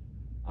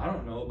 I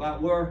don't know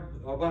about why.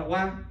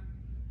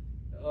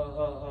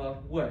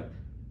 What?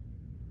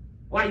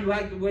 Why you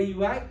act the way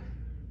you act?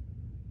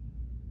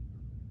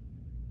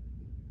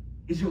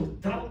 Is your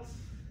thoughts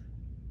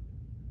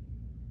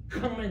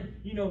coming?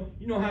 You know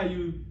how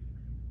you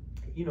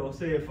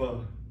say if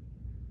I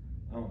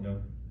don't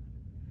know.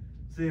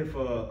 Say if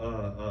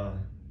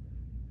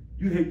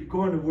you're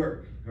going to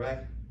work, right?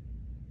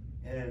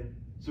 And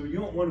so you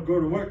don't want to go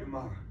to work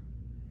tomorrow.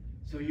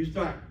 So you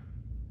start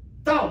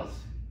thoughts,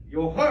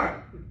 your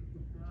heart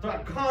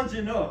Start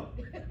conjuring up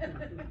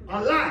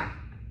a lie.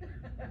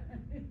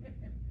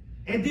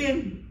 And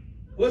then,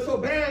 what's so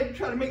bad, you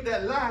try to make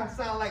that lie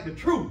sound like the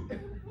truth.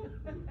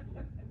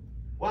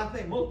 Well, I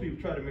think most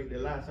people try to make their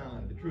lie sound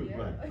like the truth,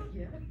 right?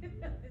 Yeah,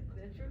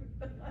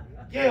 the truth.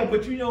 Yeah,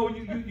 but you know,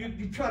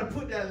 you try to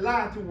put that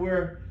lie to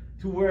where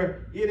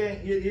it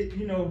ain't,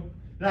 you know,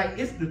 like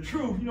it's the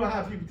truth. You know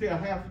how people tell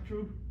half the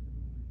truth?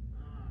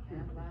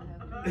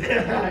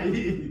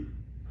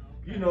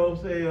 You know,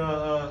 say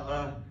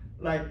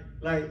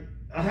like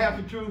a half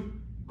the truth,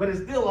 but it's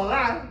still a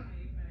lie.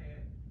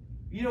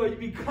 You know, you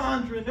be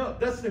conjuring up.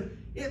 That's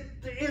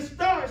it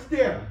starts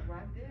there.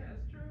 Right there.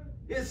 That's true.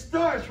 It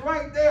starts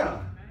right there.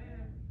 Man.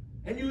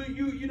 And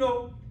you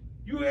know,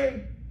 you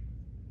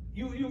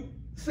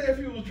say if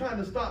you was trying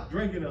to stop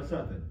drinking or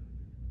something,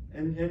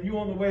 and you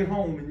on the way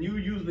home and you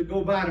usually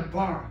go by the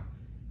bar,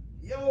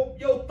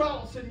 your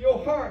thoughts in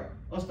your heart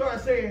will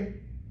start saying,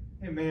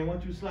 hey man, why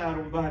don't you slide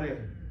on by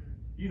there?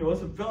 You know,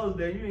 some fellas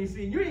there you ain't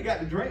seen, you ain't got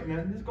to drink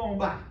nothing, just going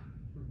by.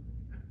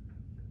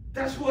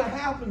 That's what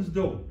happens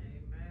though.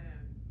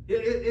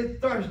 It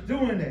starts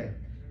doing that.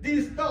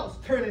 These thoughts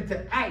turn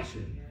into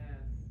action. Yes.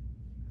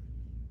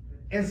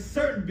 And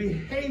certain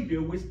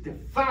behavior which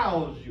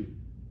defiles you.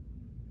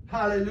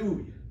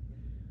 Hallelujah.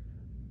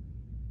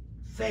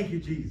 Thank you,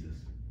 Jesus.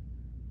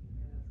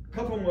 A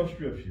couple more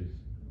scriptures.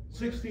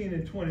 16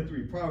 and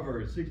 23.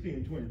 Proverbs 16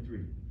 and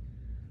 23.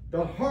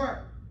 The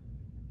heart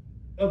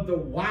of the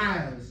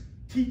wise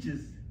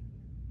teaches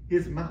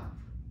his mouth.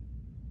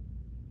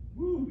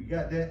 Woo, you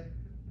got that?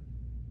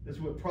 That's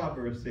what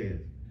Proverbs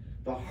says.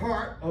 The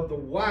heart of the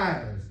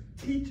wise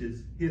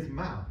teaches his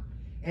mouth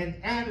and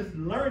addeth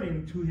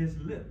learning to his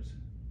lips.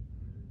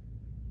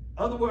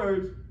 Other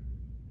words,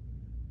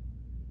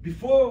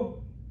 before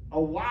a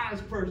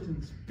wise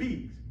person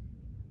speaks,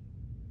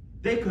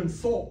 they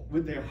consult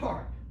with their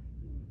heart.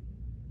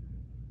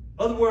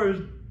 Other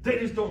words, they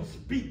just don't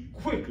speak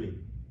quickly.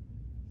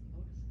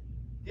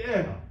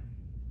 Yeah,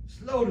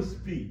 slow to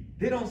speak.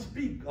 They don't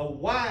speak. A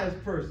wise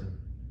person,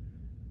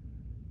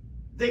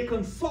 they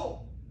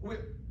consult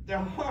with their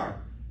heart.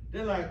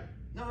 They're like,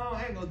 no,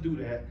 I ain't gonna do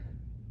that.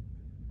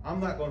 I'm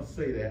not gonna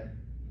say that.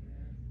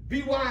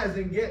 Be wise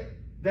and get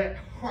that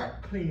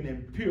heart clean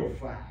and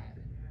purified.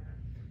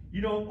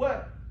 You know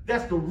what?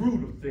 That's the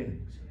root of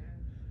things.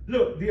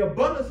 Look, the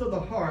abundance of the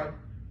heart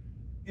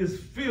is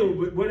filled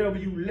with whatever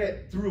you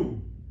let through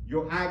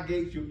your eye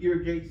gates, your ear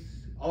gates,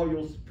 all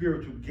your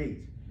spiritual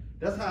gates.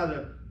 That's how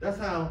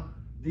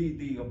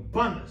the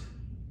abundance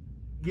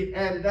get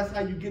added. That's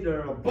how you get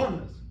an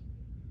abundance.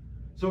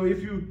 So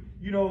if you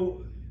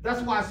know,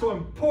 that's why it's so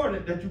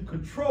important that you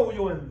control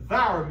your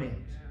environment.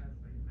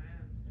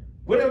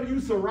 Whatever you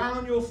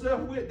surround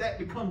yourself with, that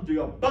becomes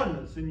the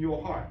abundance in your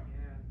heart.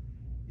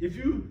 If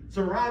you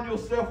surround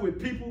yourself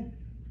with people,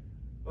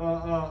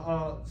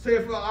 say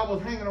if I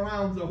was hanging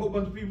around with a whole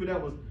bunch of people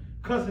that was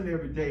cussing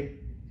every day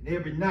and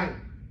every night,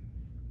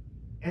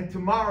 and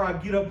tomorrow I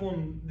get up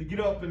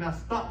and I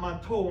stomp my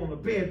toe on the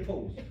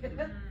bedpost,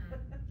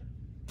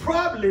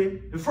 probably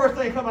the first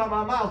thing come out of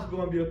my mouth is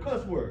going to be a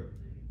cuss word,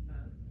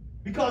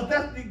 because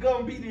that's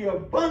going to be the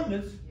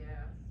abundance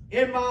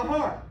in my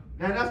heart.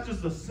 Now that's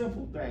just a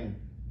simple thing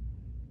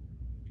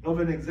of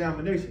an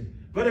examination.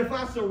 But if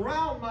I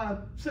surround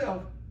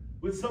myself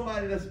with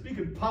somebody that's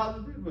speaking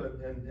positive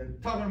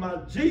and talking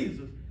about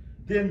Jesus,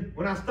 then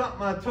when I stomp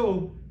my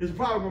toe, it's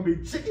probably going to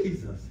be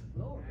Jesus.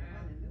 Lord,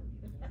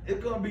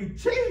 It's going to be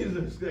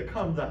Jesus that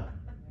comes out.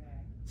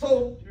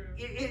 So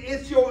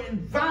it's your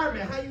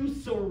environment, how you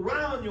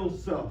surround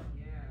yourself.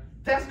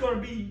 That's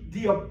going to be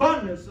the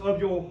abundance of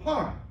your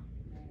heart.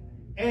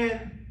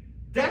 And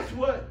that's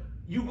what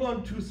you're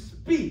going to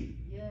speak.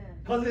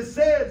 Because it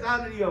says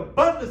out of the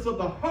abundance of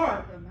the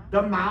heart,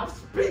 the mouth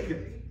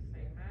speaketh.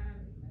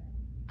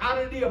 Out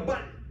of the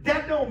abundance.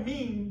 That don't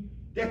mean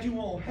that you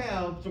won't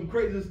have some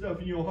crazy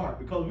stuff in your heart,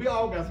 because we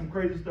all got some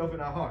crazy stuff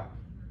in our heart.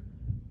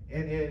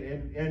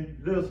 And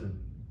listen,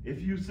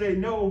 if you say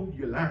no,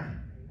 you're lying.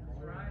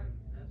 That's right.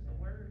 That's the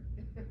word.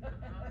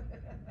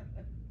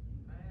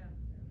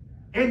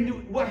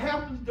 And what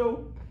happens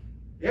though,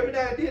 every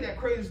day I did, that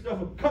crazy stuff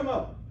will come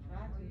up.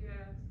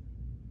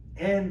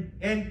 And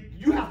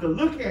you have to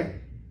look at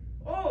it.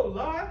 Oh,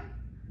 Lord,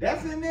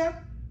 that's in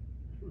there?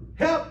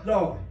 Help,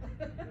 Lord.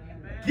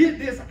 Get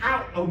this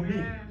out of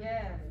me.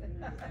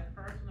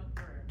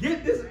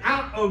 Get this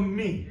out of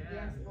me.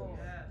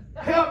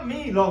 Help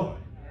me, Lord.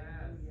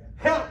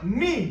 Help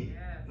me,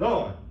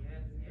 Lord.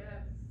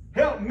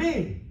 Help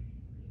me.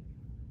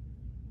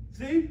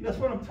 See, that's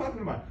what I'm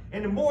talking about.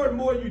 And the more and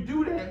more you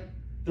do that,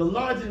 the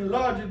larger and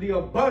larger the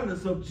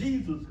abundance of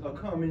Jesus will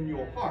come in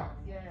your heart.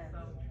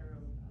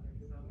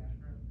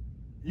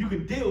 You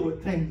can deal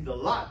with things a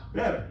lot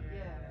better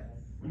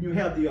when you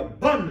have the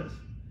abundance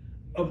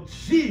of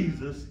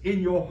Jesus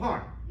in your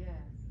heart.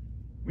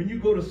 When you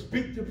go to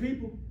speak to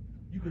people,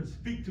 you can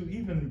speak to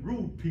even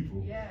rude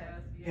people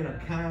in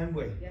a kind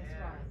way.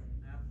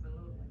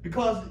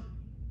 Because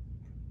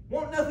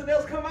won't nothing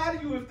else come out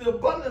of you if the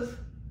abundance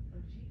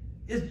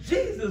is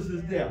Jesus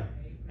is there.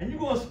 And you're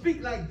going to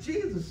speak like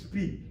Jesus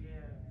speak.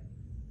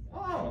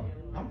 Oh,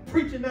 I'm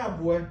preaching now,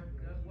 boy. Good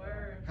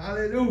word.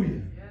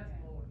 Hallelujah. Yes,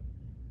 Lord.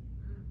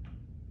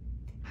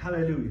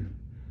 Hallelujah.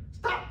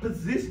 Stop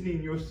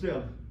positioning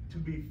yourself to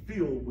be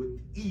filled with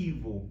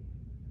evil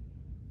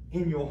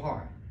in your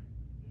heart.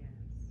 Yes.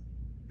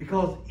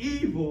 Because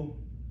evil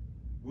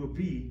will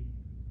be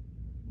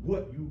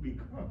what you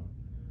become.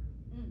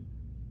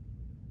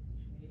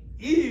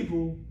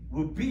 Evil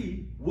will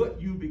be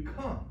what you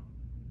become.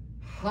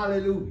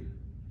 Hallelujah.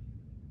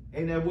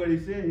 Ain't that what he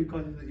said?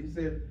 Because he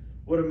said,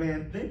 what a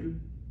man thinketh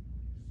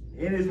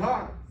in his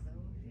heart,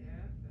 Yes.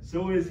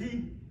 so is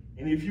he.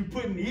 And if you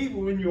putting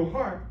evil in your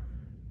heart,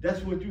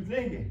 that's what you're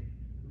thinking.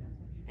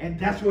 And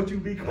that's what you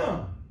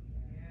become.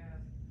 Yes.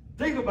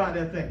 Think about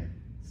that thing.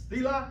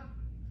 Stila.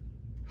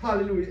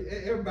 Hallelujah.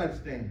 Everybody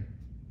stand.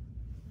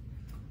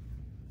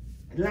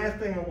 The last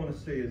thing I want to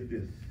say is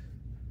this.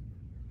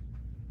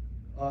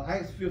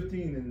 Acts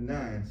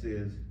 15:9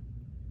 says,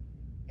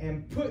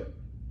 and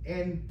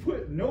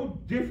put no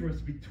difference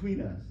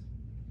between us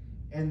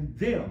and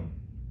them,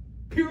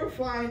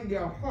 purifying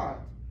their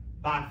hearts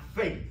by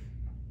faith.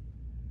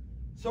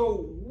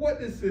 So what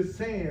this is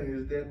saying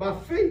is that by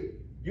faith,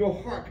 your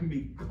heart can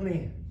be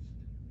cleansed.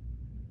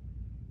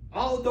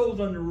 All those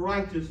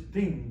unrighteous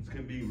things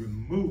can be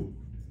removed.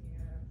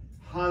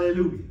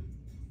 Hallelujah.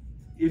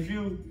 If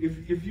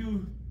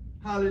you,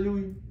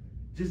 hallelujah,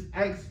 just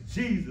ask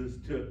Jesus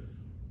to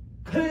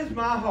cleanse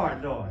my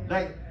heart, Lord.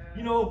 Like,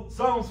 you know,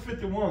 Psalms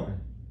 51.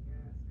 Yes,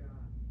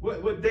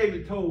 God. What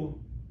David told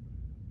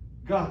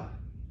God.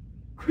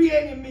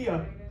 Create in me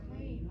a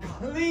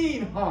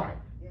clean heart.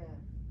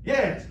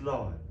 Yes,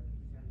 Lord.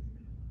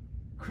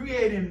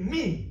 Create in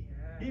me.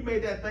 He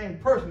made that thing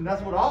personal.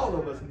 That's what all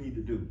of us need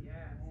to do. Yes.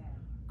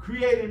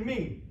 Create in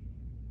me.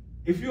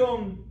 If you're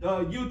on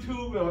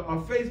YouTube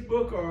or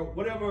Facebook or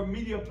whatever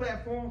media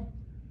platform,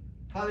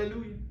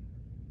 hallelujah,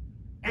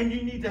 and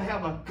you need to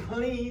have a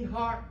clean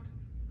heart,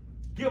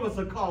 give us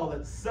a call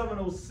at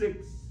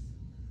 706,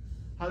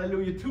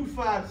 hallelujah,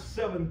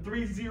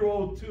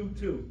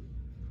 257-3022.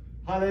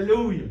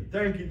 Hallelujah.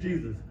 Thank you,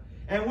 Jesus.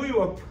 And we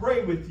will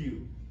pray with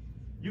you.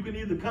 You can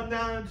either come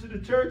down into the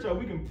church or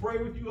we can pray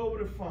with you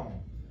over the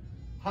phone.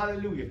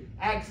 Hallelujah.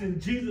 Asking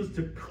Jesus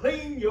to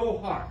clean your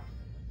heart.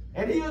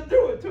 And he'll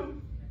do it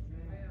too.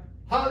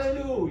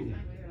 Hallelujah.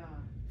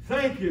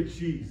 Thank you,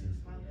 Jesus.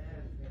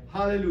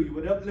 Hallelujah.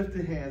 With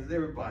uplifted hands,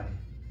 everybody.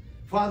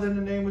 Father, in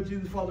the name of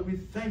Jesus, Father, we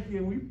thank you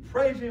and we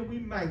praise you and we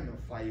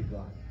magnify you,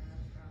 God.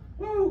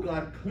 Oh,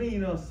 God,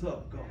 clean us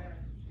up, God.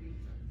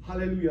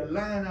 Hallelujah.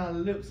 Line our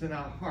lips and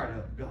our heart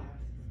up, God.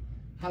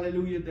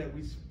 Hallelujah, that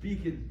we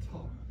speak and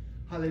talk.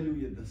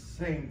 Hallelujah, the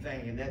same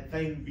thing. And that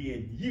thing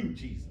being you,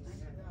 Jesus.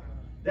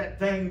 That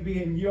thing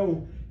being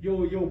your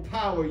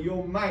power,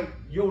 your might,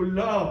 your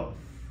love.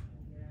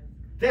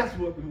 That's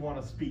what we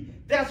want to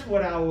speak. That's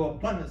what our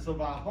abundance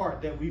of our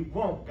heart that we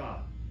want,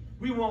 God.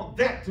 We want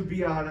that to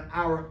be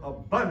our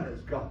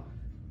abundance, God.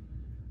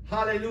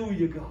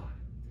 Hallelujah, God.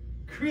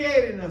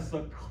 Creating us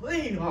a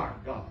clean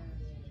heart, God.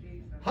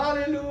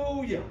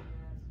 Hallelujah.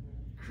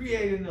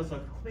 Creating us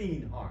a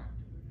clean heart.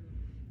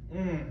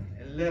 And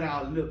let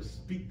our lips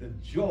speak the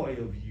joy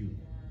of you.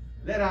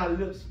 Let our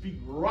lips speak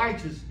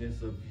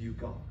righteousness of you,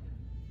 God.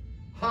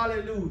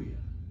 Hallelujah.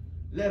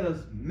 Let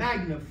us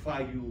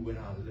magnify you with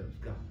our lips,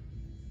 God.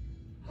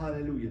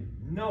 Hallelujah.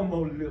 No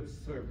more lip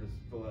service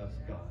for us,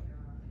 God.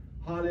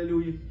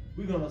 Hallelujah.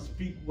 We're going to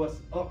speak what's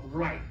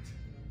upright.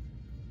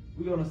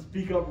 We're going to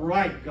speak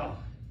upright, God.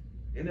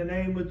 In the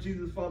name of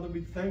Jesus, Father,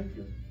 we thank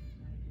you.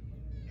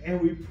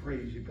 And we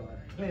praise you, God.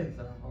 Cleanse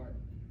our heart.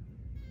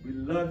 We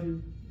love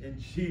you in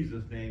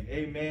Jesus' name.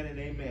 Amen and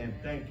amen.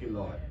 Thank you,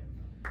 Lord.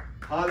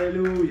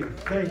 Hallelujah.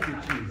 Thank you,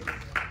 Jesus.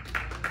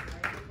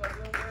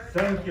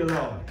 Thank you,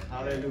 Lord.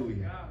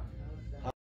 Hallelujah.